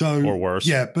 So, or worse.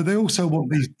 Yeah, but they also want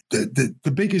these.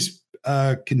 The biggest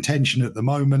contention at the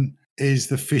moment is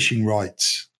the fishing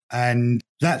rights. And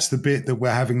that's the bit that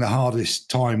we're having the hardest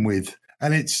time with.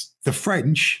 And it's the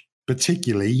French,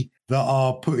 particularly, that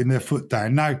are putting their foot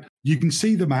down. Now, you can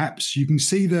see the maps, you can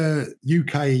see the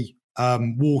UK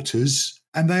waters,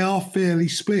 and they are fairly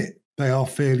split.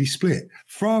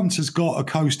 France has got a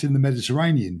coast in the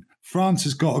Mediterranean. France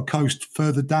has got a coast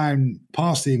further down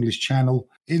past the English Channel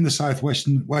in the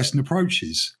southwestern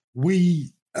approaches.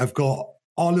 We have got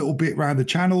our little bit round the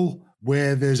channel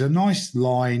where there's a nice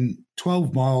line,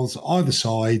 12 miles either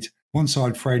side, one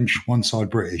side French, one side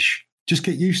British. Just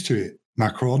get used to it,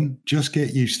 Macron. Just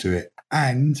get used to it.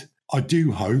 And I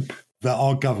do hope that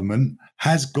our government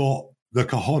has got the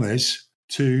cojones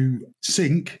to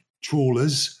sink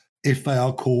trawlers if they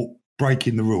are caught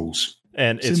breaking the rules.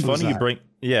 And it's funny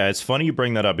you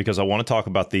bring that up because I want to talk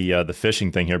about the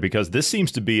fishing thing here, because this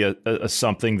seems to be a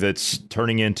something that's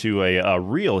turning into a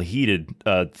real heated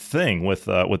thing with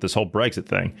this whole Brexit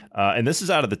thing. And this is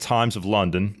out of the Times of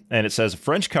London, and it says a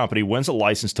French company wins a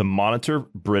license to monitor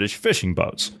British fishing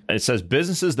boats. And it says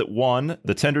businesses that won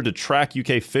the tender to track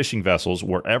UK fishing vessels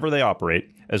wherever they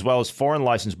operate, as well as foreign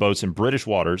licensed boats in British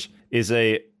waters, is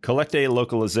a Collecte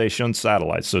Localisation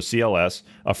Satellite, so CLS,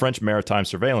 a French maritime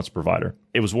surveillance provider.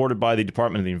 It was awarded by the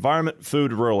Department of the Environment,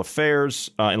 Food and Rural Affairs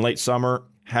in late summer,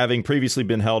 having previously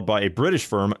been held by a British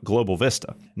firm, Global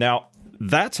Vista. Now,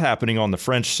 that's happening on the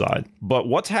French side, but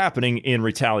what's happening in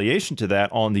retaliation to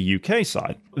that on the UK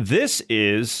side? This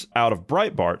is out of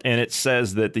Breitbart, and it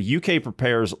says that the UK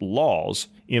prepares laws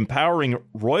empowering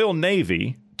Royal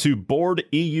Navy to board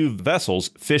EU vessels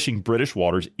fishing British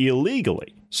waters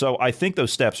illegally. So I think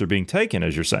those steps are being taken,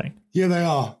 as you're saying. Yeah, they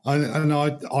are. And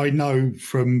I know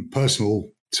from personal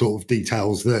sort of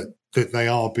details that they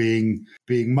are being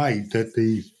made, that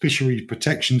the Fisheries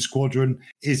Protection Squadron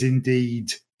is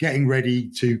indeed getting ready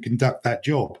to conduct that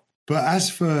job. But as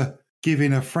for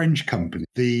giving a French company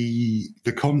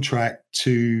the contract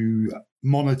to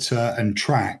monitor and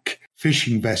track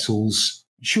fishing vessels,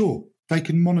 sure, they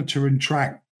can monitor and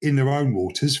track in their own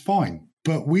waters, fine.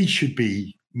 But we should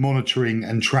be monitoring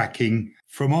and tracking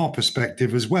from our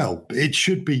perspective as well. It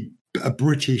should be a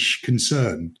British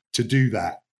concern to do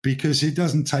that, because it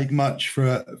doesn't take much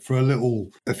for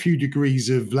a few degrees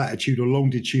of latitude or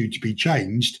longitude to be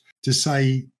changed to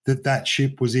say that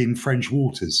ship was in French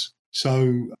waters.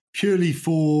 So purely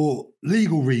for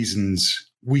legal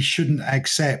reasons, we shouldn't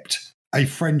accept a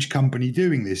French company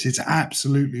doing this. It's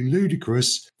absolutely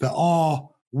ludicrous that our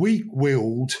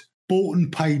weak-willed, bought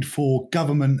and paid for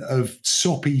government of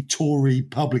soppy Tory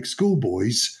public school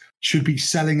boys should be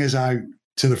selling us out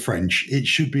to the French. It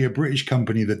should be a British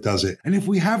company that does it. And if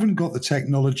we haven't got the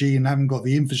technology and haven't got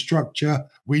the infrastructure,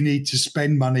 we need to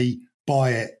spend money,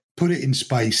 buy it, put it in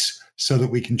space so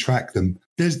that we can track them.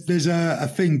 There's a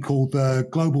thing called the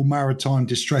Global Maritime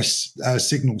Distress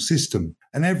Signal System,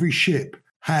 and every ship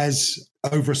has,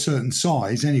 over a certain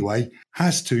size anyway,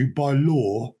 has to, by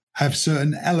law, have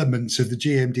certain elements of the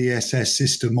GMDSS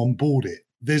system on board it.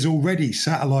 There's already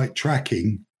satellite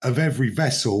tracking of every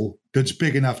vessel that's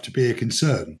big enough to be a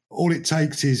concern. All it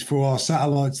takes is for our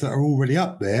satellites that are already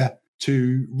up there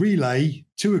to relay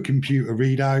to a computer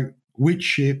readout which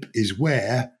ship is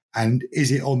where and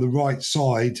is it on the right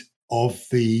side of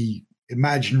the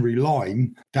imaginary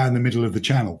line down the middle of the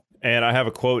channel. And I have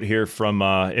a quote here from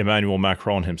Emmanuel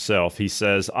Macron himself. He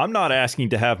says, "I'm not asking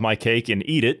to have my cake and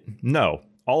eat it. No.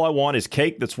 All I want is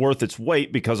cake that's worth its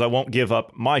weight because I won't give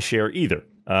up my share either."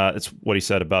 It's what he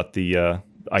said about the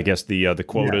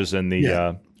quotas and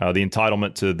the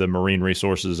entitlement to the marine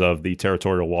resources of the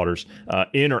territorial waters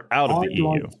in or out of the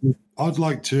EU. I'd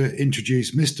like to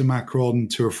introduce Mr. Macron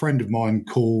to a friend of mine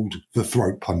called the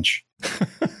Throat Punch.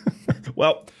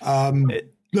 Well,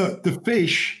 look, the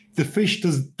fish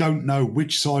don't know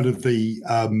which side of the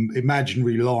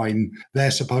imaginary line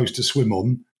they're supposed to swim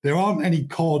on. There aren't any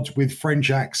cod with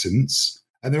French accents,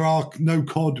 and there are no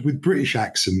cod with British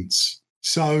accents.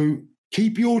 So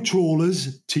keep your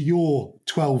trawlers to your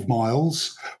 12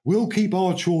 miles. We'll keep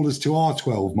our trawlers to our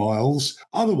 12 miles.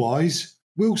 Otherwise,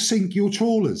 we'll sink your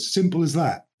trawlers. Simple as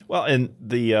that. Well, and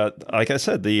like I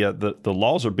said, the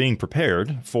laws are being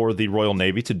prepared for the Royal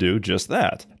Navy to do just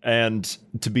that. And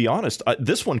to be honest,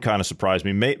 this one kind of surprised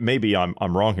me. Maybe I'm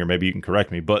wrong here. Maybe you can correct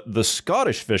me. But the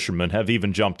Scottish fishermen have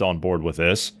even jumped on board with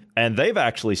this. And they've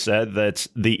actually said that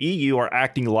the EU are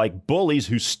acting like bullies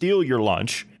who steal your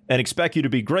lunch and expect you to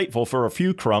be grateful for a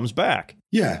few crumbs back.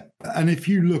 Yeah. And if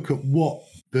you look at what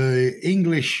the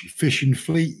English fishing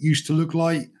fleet used to look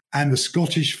like, and the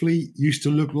Scottish fleet used to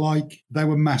look like, they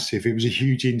were massive. It was a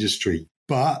huge industry.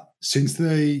 But since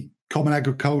the Common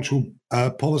Agricultural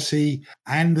Policy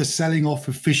and the selling off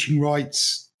of fishing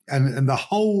rights and the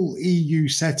whole EU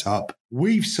setup,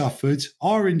 we've suffered,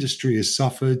 our industry has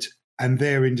suffered, and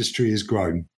their industry has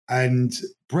grown. And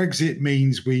Brexit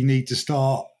means we need to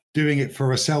start doing it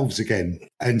for ourselves again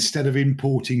instead of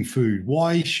importing food.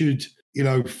 Why should,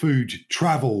 food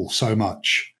travel so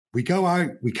much? We go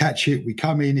out, we catch it, we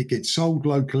come in, it gets sold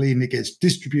locally and it gets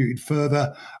distributed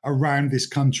further around this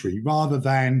country rather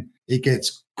than it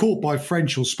gets caught by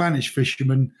French or Spanish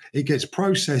fishermen, it gets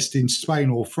processed in Spain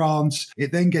or France,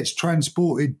 it then gets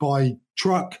transported by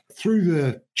truck through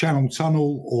the Channel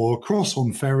Tunnel or across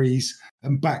on ferries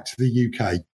and back to the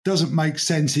UK. Doesn't make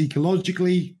sense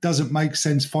ecologically, doesn't make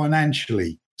sense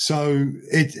financially. So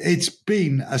it's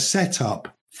been a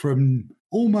setup from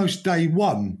almost day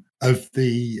one of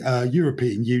the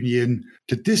European Union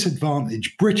to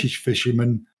disadvantage British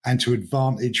fishermen and to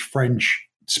advantage French,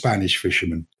 Spanish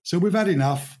fishermen. So we've had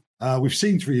enough. We've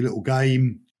seen through your little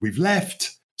game. We've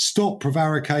left. Stop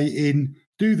prevaricating.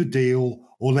 Do the deal,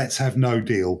 or let's have no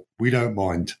deal. We don't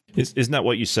mind. Isn't that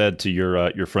what you said to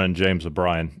your friend James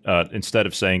O'Brien? Instead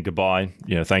of saying goodbye,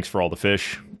 thanks for all the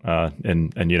fish,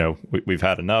 and we've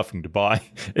had enough and goodbye.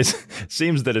 It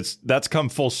seems that that's come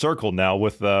full circle now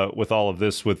with all of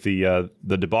this, with the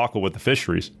debacle with the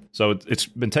fisheries. So it's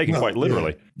been taken quite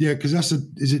literally. Yeah, because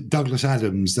is it Douglas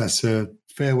Adams? That's a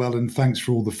farewell and thanks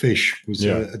for all the fish was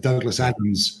a Douglas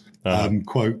Adams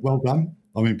quote. Well done.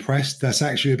 I'm impressed. That's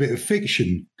actually a bit of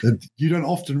fiction. You don't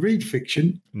often read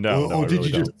fiction. Or did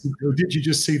you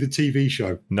just see the TV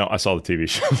show? No, I saw the TV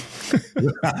show.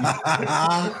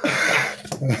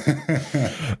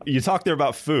 You talked there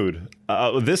about food.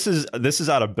 This is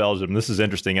out of Belgium. This is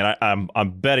interesting, and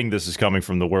I'm betting this is coming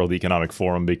from the World Economic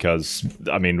Forum because,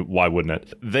 why wouldn't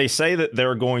it? They say that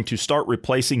they're going to start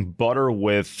replacing butter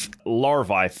with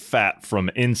larvae fat from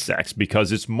insects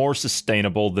because it's more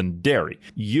sustainable than dairy.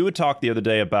 You had talked the other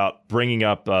day about bringing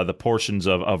up the portions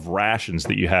of rations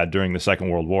that you had during the Second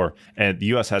World War, and the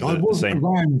U.S. had the same. I wasn't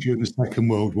around during the Second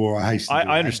World War. I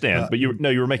understand, but you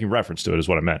were making reference to it, is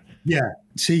what I meant. Yeah.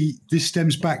 See, this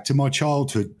stems back to my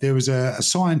childhood. There was a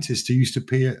scientist who used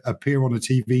to appear on a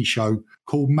TV show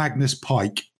called Magnus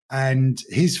Pike, and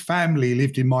his family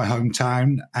lived in my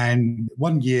hometown. And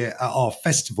one year at our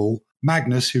festival,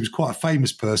 Magnus, who was quite a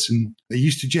famous person, he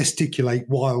used to gesticulate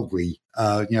wildly,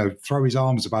 throw his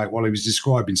arms about while he was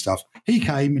describing stuff. He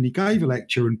came and he gave a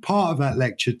lecture, and part of that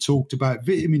lecture talked about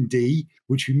vitamin D,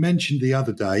 which we mentioned the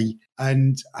other day,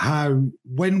 and how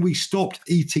when we stopped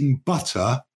eating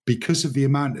butter because of the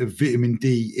amount of vitamin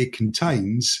D it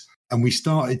contains, and we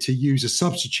started to use a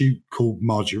substitute called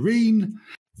margarine,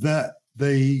 that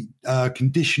the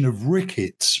condition of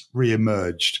rickets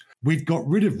re-emerged. We'd got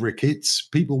rid of rickets.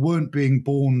 People weren't being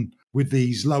born with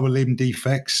these lower limb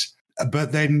defects.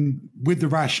 But then with the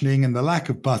rationing and the lack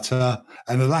of butter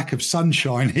and the lack of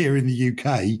sunshine here in the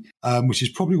UK, which is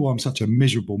probably why I'm such a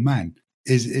miserable man,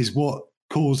 is what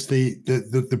caused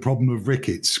the problem of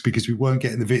rickets, because we weren't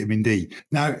getting the vitamin D.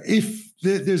 Now, if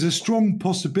there's a strong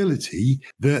possibility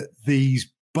that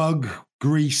these bug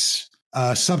grease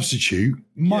substitute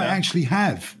might actually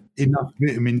have enough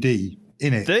vitamin D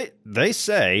in it. They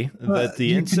say that the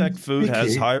you insect can food pick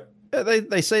has it. higher.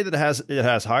 They say that it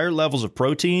has higher levels of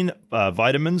protein,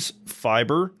 vitamins,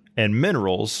 fiber, and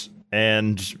minerals.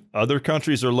 And other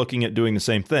countries are looking at doing the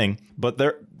same thing, but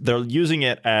they're using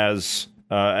it as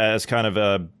kind of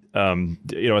a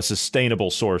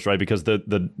sustainable source, right? Because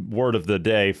the word of the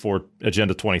day for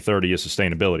Agenda 2030 is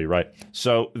sustainability, right?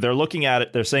 So they're looking at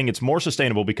it. They're saying it's more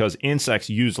sustainable because insects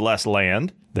use less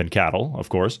land than cattle, of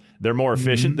course. They're more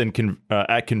efficient than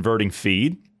at converting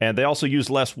feed, and they also use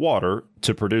less water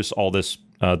to produce all this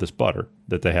butter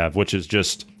that they have, which is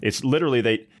just, it's literally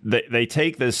they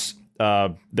take this.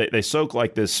 They soak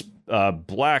like this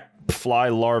black fly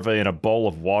larva in a bowl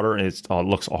of water, and it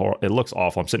looks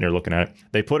awful. I'm sitting here looking at it.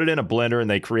 They put it in a blender and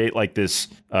they create like this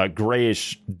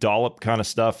grayish dollop kind of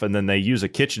stuff, and then they use a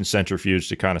kitchen centrifuge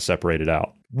to kind of separate it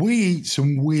out. We eat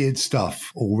some weird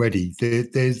stuff already.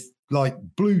 There's like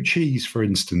blue cheese, for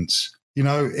instance. You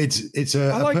know, it's a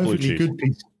like blue perfectly cheese. good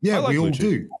piece. Yeah, I like we all blue cheese.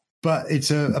 do. But it's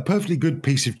a perfectly good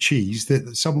piece of cheese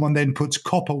that someone then puts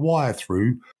copper wire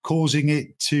through, causing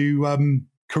it to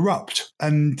corrupt.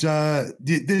 And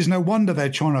there's no wonder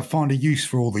they're trying to find a use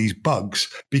for all these bugs,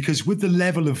 because with the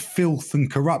level of filth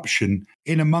and corruption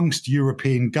in amongst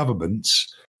European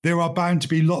governments, there are bound to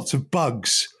be lots of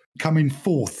bugs coming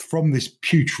forth from this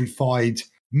putrefied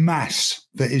mass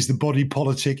that is the body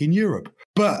politic in Europe.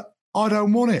 But I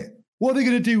don't want it. What are they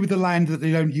going to do with the land that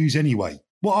they don't use anyway?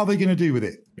 What are they going to do with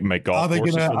it? Make golf Are they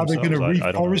going to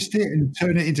reforest it and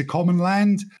turn it into common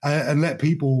land and let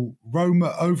people roam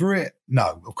over it?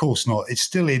 No, of course not. It's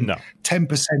still in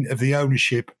 10% of the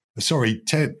ownership. Sorry,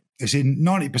 it's in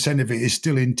 90% of it is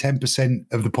still in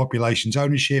 10% of the population's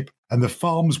ownership, and the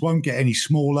farms won't get any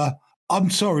smaller. I'm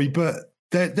sorry, but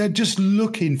they're just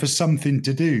looking for something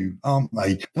to do, aren't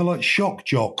they? They're like shock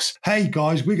jocks. Hey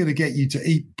guys, we're going to get you to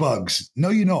eat bugs. No,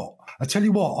 you're not. I tell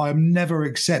you what, I'm never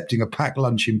accepting a packed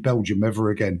lunch in Belgium ever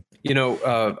again. You know,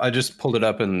 I just pulled it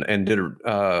up and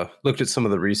looked at some of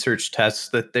the research tests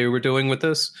that they were doing with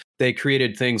this. They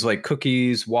created things like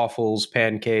cookies, waffles,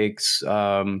 pancakes,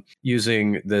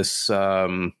 using this.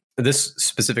 This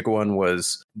specific one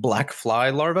was black fly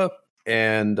larva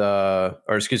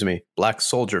black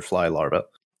soldier fly larva.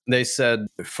 They said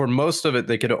for most of it,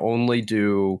 they could only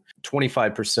do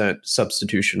 25%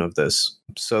 substitution of this.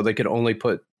 So they could only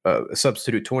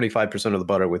substitute 25% of the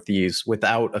butter with these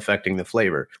without affecting the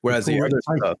flavor. Whereas the other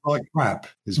stuff, like crap,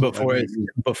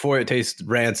 before it tastes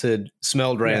rancid,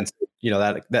 smelled rancid,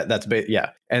 that's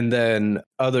and then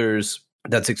others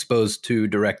that's exposed to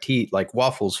direct heat, like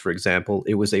waffles, for example,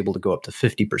 it was able to go up to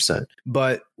 50%.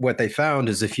 But what they found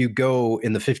is if you go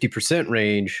in the 50%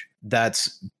 range,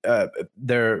 that's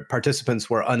their participants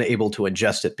were unable to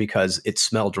ingest it because it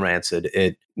smelled rancid.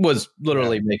 It was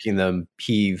literally making them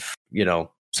heave,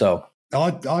 So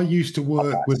I used to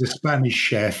work with a Spanish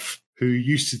chef who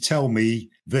used to tell me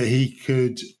that he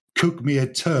could cook me a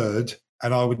turd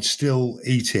and I would still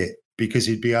eat it, because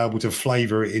he'd be able to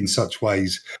flavour it in such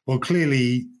ways. Well,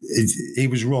 clearly he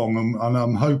was wrong, and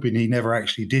I'm hoping he never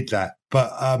actually did that.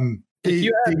 But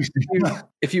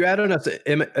if you add enough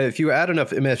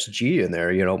MSG in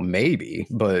there, maybe.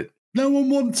 But no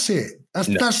one wants it.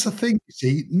 That's the thing. You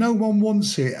see, no one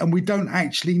wants it, and we don't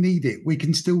actually need it. We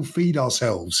can still feed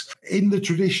ourselves in the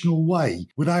traditional way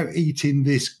without eating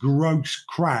this gross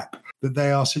crap that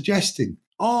they are suggesting.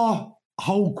 Our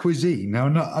whole cuisine. Now,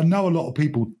 I know a lot of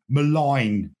people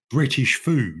malign British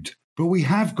food, but we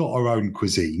have got our own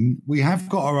cuisine. We have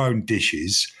got our own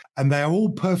dishes, and they are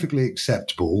all perfectly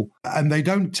acceptable. And they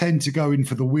don't tend to go in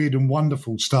for the weird and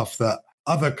wonderful stuff that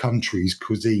other countries'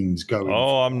 cuisines go in.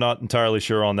 Oh, I'm not entirely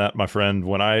sure on that, my friend.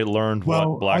 When I learned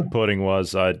what black pudding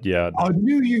was, I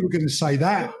knew you were going to say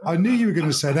that.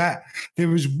 There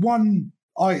was one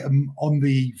item on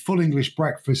the full English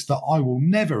breakfast that I will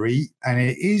never eat, and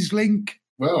it is, Link.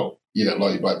 Well, you don't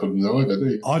like your black pudding either, do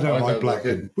you? I don't like black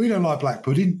pudding. We don't like black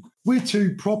pudding. We're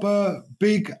two proper,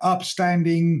 big,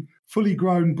 upstanding, fully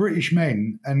grown British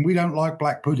men, and we don't like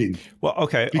black pudding. Well,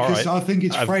 okay, because I think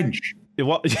it's French.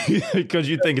 Well, because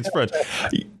you think it's French.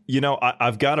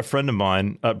 I've got a friend of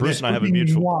mine, Bruce, and I have a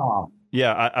mutual. Noir.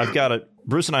 Yeah,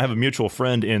 Bruce and I have a mutual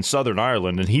friend in Southern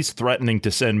Ireland, and he's threatening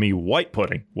to send me white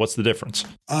pudding. What's the difference?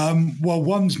 Well,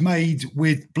 one's made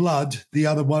with blood. The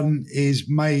other one is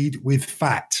made with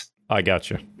fat. I got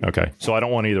you. Okay. So I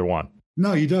don't want either one.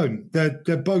 No, you don't.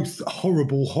 They're both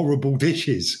horrible, horrible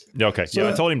dishes. Okay. So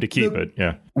I told him to keep it.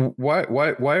 Yeah. Why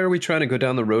are we trying to go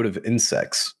down the road of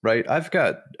insects, right? I've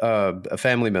got a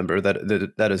family member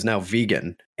that is now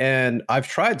vegan, and I've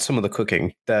tried some of the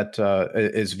cooking that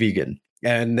is vegan.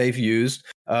 and they've used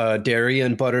dairy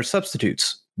and butter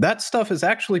substitutes. That stuff is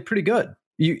actually pretty good.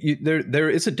 There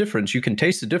is a difference. You can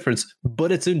taste the difference,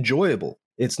 but it's enjoyable.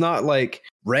 It's not like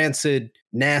rancid,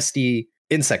 nasty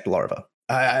insect larva.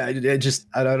 I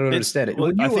don't understand it.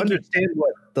 When you understand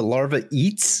what the larva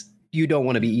eats, you don't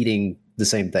want to be eating the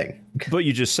same thing. But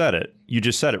you just said it. You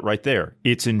just said it right there.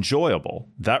 It's enjoyable.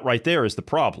 That right there is the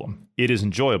problem. It is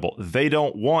enjoyable. They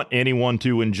don't want anyone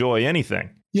to enjoy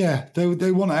anything. Yeah,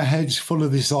 they want our heads full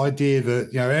of this idea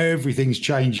that, everything's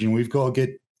changing. We've got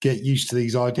to get used to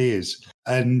these ideas.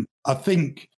 And I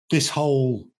think this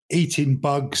whole eating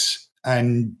bugs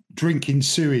and drinking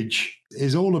sewage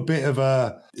is all a bit of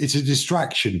it's a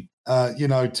distraction,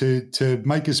 to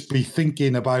make us be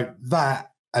thinking about that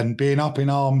and being up in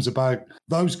arms about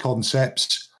those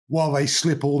concepts while they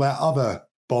slip all that other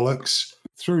bollocks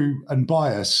through and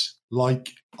by us. Like,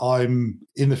 I'm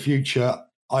in the future,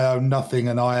 I own nothing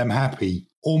and I am happy.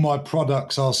 All my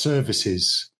products are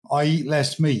services. I eat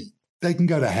less meat. They can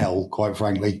go to hell, quite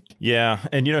frankly. Yeah,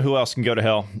 and you know who else can go to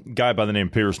hell? A guy by the name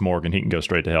of Piers Morgan. He can go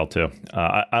straight to hell too.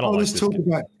 I don't. Let's talk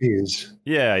about Piers.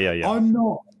 Yeah.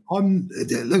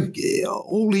 Look,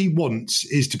 all he wants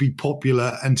is to be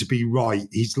popular and to be right.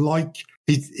 He's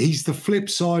the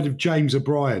flip side of James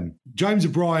O'Brien. James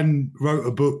O'Brien wrote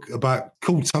a book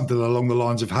called something along the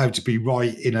lines of how to be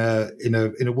right in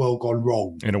a world gone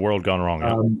wrong. In a world gone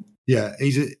wrong. Yeah,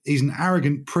 he's an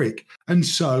arrogant prick, and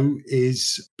so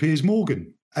is Piers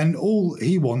Morgan. And all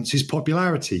he wants is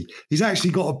popularity. He's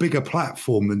actually got a bigger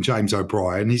platform than James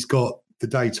O'Brien. He's got the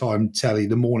daytime telly,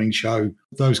 the morning show,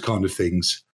 those kind of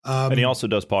things. And he also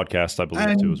does podcasts, I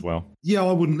believe, too, as well. Yeah,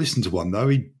 I wouldn't listen to one, though.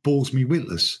 He bores me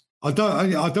witless. I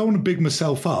don't want to big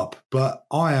myself up, but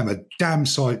I am a damn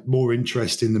sight more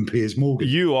interesting than Piers Morgan.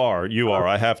 You are.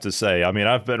 I have to say. I mean,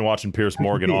 I've been watching Piers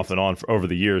Morgan off and on over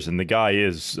the years, and the guy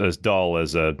is as dull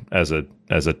as a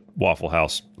Waffle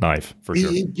House knife, for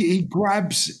sure. He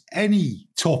grabs any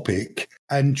topic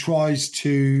and tries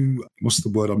to, what's the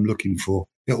word I'm looking for?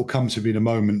 It'll come to me in a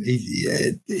moment.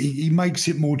 He makes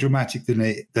it more dramatic than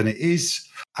it is.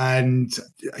 And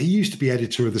he used to be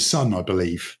editor of The Sun, I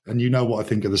believe. And you know what I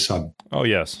think of The Sun. Oh,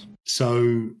 yes.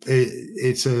 So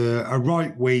it's a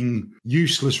right-wing,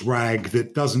 useless rag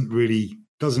that doesn't really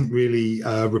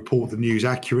report the news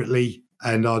accurately.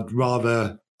 And I'd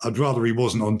rather he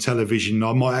wasn't on television.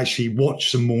 I might actually watch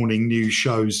some morning news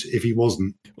shows if he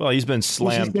wasn't. Well, he's been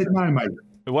slammed. What's he said now, mate?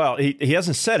 Well, he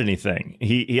hasn't said anything.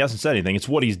 He hasn't said anything. It's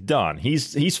what he's done.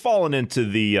 He's fallen into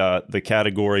the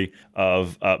category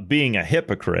of being a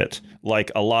hypocrite,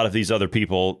 like a lot of these other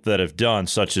people that have done,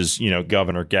 such as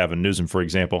Governor Gavin Newsom, for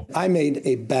example. I made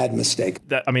a bad mistake.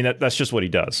 That's just what he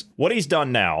does. What he's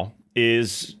done now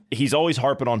is he's always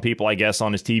harping on people, I guess,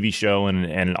 on his TV show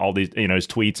and all these his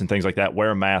tweets and things like that. Wear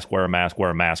a mask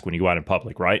when you go out in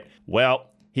public, right?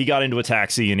 Well, he got into a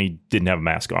taxi and he didn't have a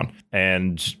mask on.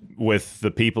 And with the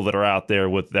people that are out there,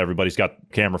 with everybody's got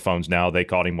camera phones now, they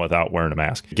caught him without wearing a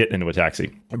mask, getting into a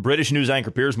taxi. British news anchor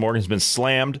Piers Morgan has been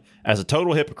slammed as a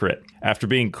total hypocrite after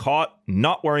being caught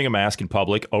not wearing a mask in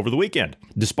public over the weekend,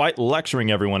 despite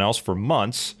lecturing everyone else for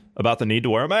months about the need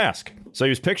to wear a mask. So he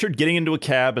was pictured getting into a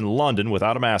cab in London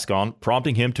without a mask on,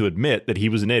 prompting him to admit that he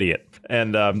was an idiot.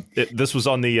 And this was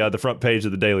on the front page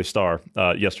of the Daily Star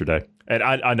yesterday. And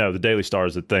I know the Daily Star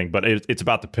is a thing, but it's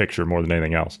about the picture more than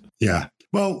anything else. Yeah.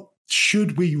 Well,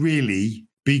 should we really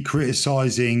be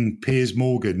criticizing Piers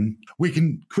Morgan? We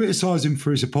can criticize him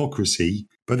for his hypocrisy,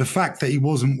 but the fact that he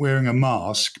wasn't wearing a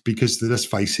mask, because let's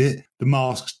face it, the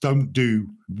masks don't do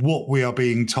what we are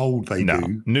being told they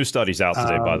do. New studies out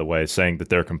today, by the way, saying that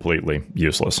they're completely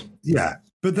useless. Yeah,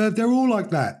 but they're all like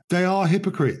that. They are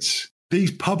hypocrites.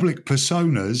 These public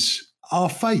personas are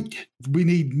fake. We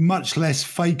need much less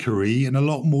fakery and a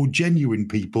lot more genuine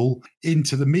people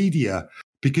into the media,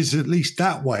 because at least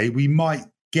that way we might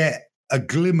get a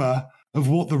glimmer of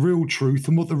what the real truth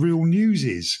and what the real news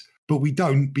is. But we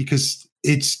don't, because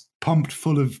it's pumped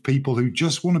full of people who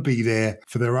just want to be there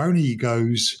for their own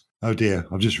egos. Oh dear,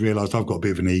 I've just realised I've got a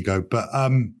bit of an ego, but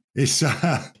it's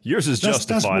yours is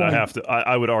justified.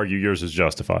 I would argue yours is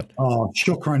justified. Oh,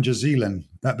 shukran jazilan.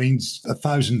 That means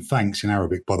 1,000 thanks in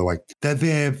Arabic, by the way. They're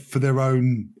there for their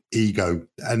own ego,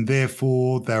 and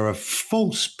therefore they're a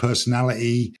false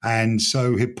personality, and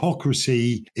so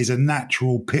hypocrisy is a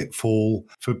natural pitfall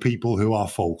for people who are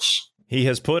false. He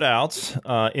has put out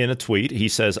in a tweet, he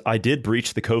says, I did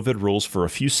breach the COVID rules for a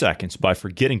few seconds by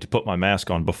forgetting to put my mask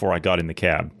on before I got in the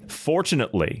cab.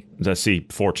 Fortunately,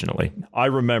 I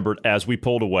remembered as we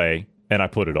pulled away and I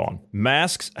put it on.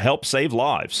 Masks help save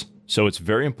lives. So it's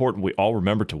very important we all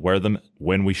remember to wear them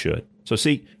when we should. So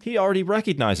see, he already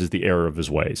recognizes the error of his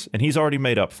ways, and he's already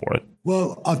made up for it.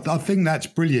 Well, I think that's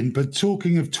brilliant. But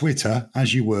talking of Twitter,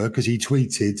 as you were, because he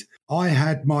tweeted, I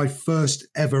had my first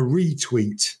ever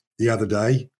retweet the other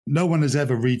day. No one has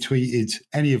ever retweeted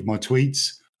any of my tweets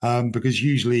because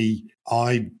usually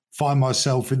I find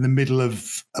myself in the middle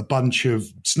of a bunch of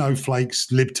snowflakes,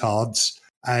 libtards,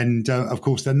 and of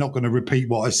course they're not going to repeat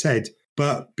what I said.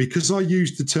 But because I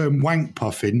used the term wank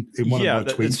puffin in one of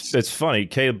my tweets. It's funny.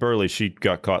 Kay Burley, she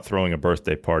got caught throwing a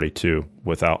birthday party too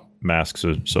without masks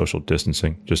or social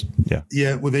distancing.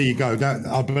 Yeah, well, there you go.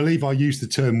 I believe I used the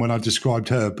term when I described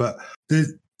her, but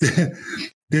there's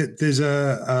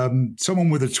someone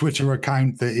with a Twitter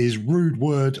account that is rude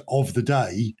word of the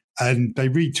day, and they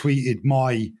retweeted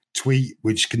my tweet,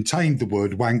 which contained the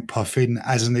word wank puffin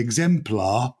as an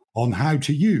exemplar on how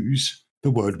to use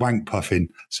the word wank puffin.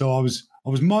 So I was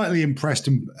mightily impressed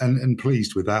and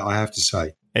pleased with that, I have to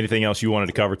say. Anything else you wanted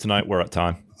to cover tonight? We're at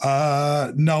time.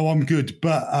 No, I'm good.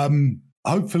 But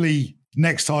hopefully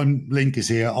next time Link is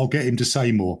here, I'll get him to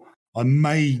say more. I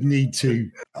may need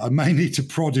to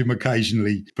prod him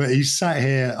occasionally, but he's sat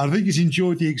here. I think he's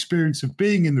enjoyed the experience of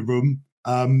being in the room,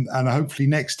 and hopefully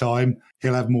next time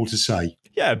he'll have more to say.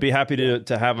 Yeah, I'd be happy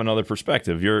to have another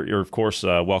perspective. You're of course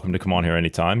welcome to come on here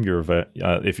anytime.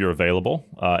 If you're available,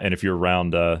 and if you're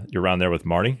around there with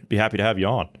Marty, be happy to have you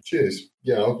on. Cheers.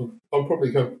 Yeah, I'll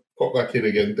probably come pop back in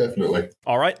again, definitely.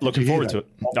 All right, looking forward to it.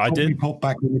 I did pop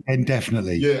back in again,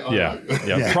 definitely.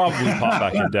 Yeah, probably pop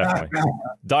back in, definitely.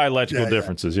 Dialectical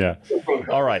differences, yeah.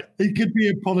 All right. He could be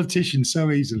a politician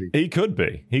so easily. He could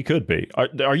be.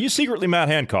 Are you secretly Matt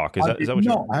Hancock? Is that what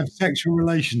you're? Not have sexual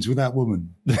relations with that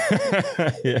woman.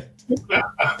 Yeah.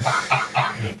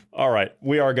 All right.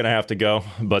 We are going to have to go,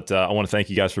 but I want to thank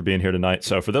you guys for being here tonight.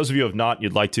 So for those of you who have not,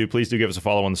 you'd like to, please do give us a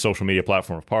follow on the social media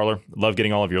platform of Parler. Love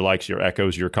getting all of your likes, your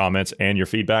echoes, your comments, and your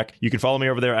feedback. You can follow me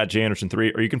over there at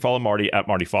JAnderson3, or you can follow Marty at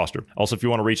Marty Foster. Also, if you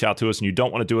want to reach out to us and you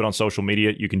don't want to do it on social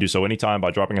media, you can do so anytime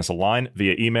by dropping us a line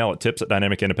via email at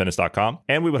tips@dynamicindependence.com.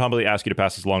 And we would humbly ask you to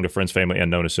pass this along to friends, family,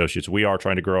 and known associates. We are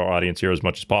trying to grow our audience here as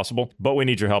much as possible, but we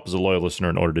need your help as a loyal listener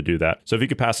in order to do that. So if you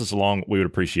could pass this along, we would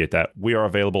appreciate that. We are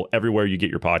available everywhere you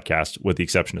get your podcasts, with the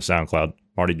exception of SoundCloud.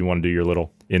 Marty, do you want to do your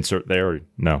little insert there, or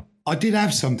no? I did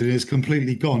have something that's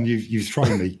completely gone. You've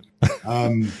thrown me.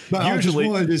 But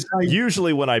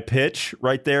usually when I pitch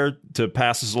right there to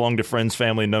pass this along to friends,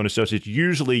 family, and known associates,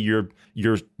 usually you're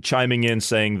chiming in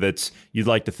saying that you'd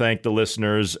like to thank the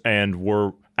listeners and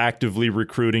we're actively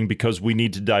recruiting because we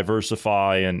need to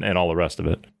diversify and all the rest of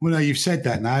it. Well, no, you've said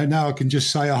that now. Now I can just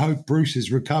say I hope Bruce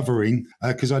is recovering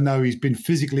because I know he's been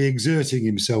physically exerting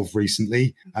himself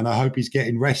recently, and I hope he's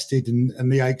getting rested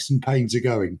and the aches and pains are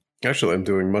going. Actually, I'm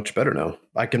doing much better now.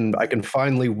 I can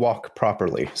finally walk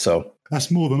properly. So that's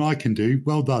more than I can do.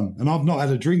 Well done. And I've not had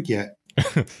a drink yet.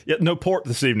 Yeah, no port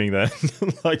this evening then.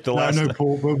 Like the last. No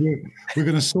port. But we're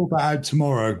going to sort that out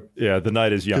tomorrow. Yeah, the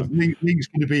night is young. Link's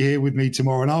going to be here with me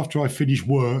tomorrow, and after I finish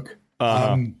work,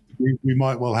 we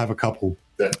might well have a couple.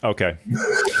 Okay.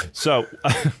 So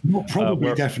not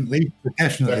probably, definitely, but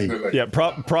definitely. Yeah,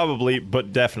 probably,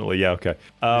 but definitely. Yeah. Okay.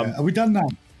 Are we done now?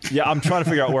 Yeah, I'm trying to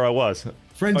figure out where I was.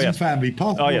 Friends and family.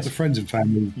 Pass to friends and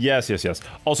family. Yes.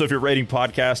 Also, if you're rating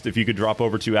podcast, if you could drop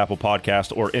over to Apple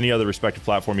Podcast or any other respective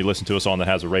platform you listen to us on that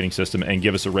has a rating system and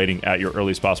give us a rating at your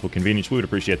earliest possible convenience, we would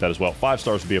appreciate that as well. 5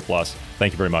 stars would be a plus.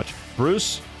 Thank you very much.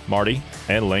 Bruce, Marty,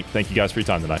 and Link, thank you guys for your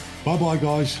time tonight. Bye-bye,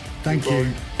 guys. Thank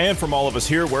you. And from all of us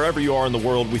here, wherever you are in the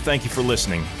world, we thank you for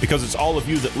listening, because it's all of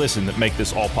you that listen that make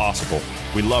this all possible.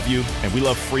 We love you, and we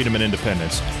love freedom and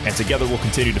independence, and together we'll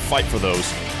continue to fight for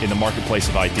those in the marketplace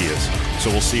of ideas. So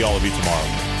we'll see all of you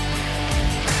tomorrow.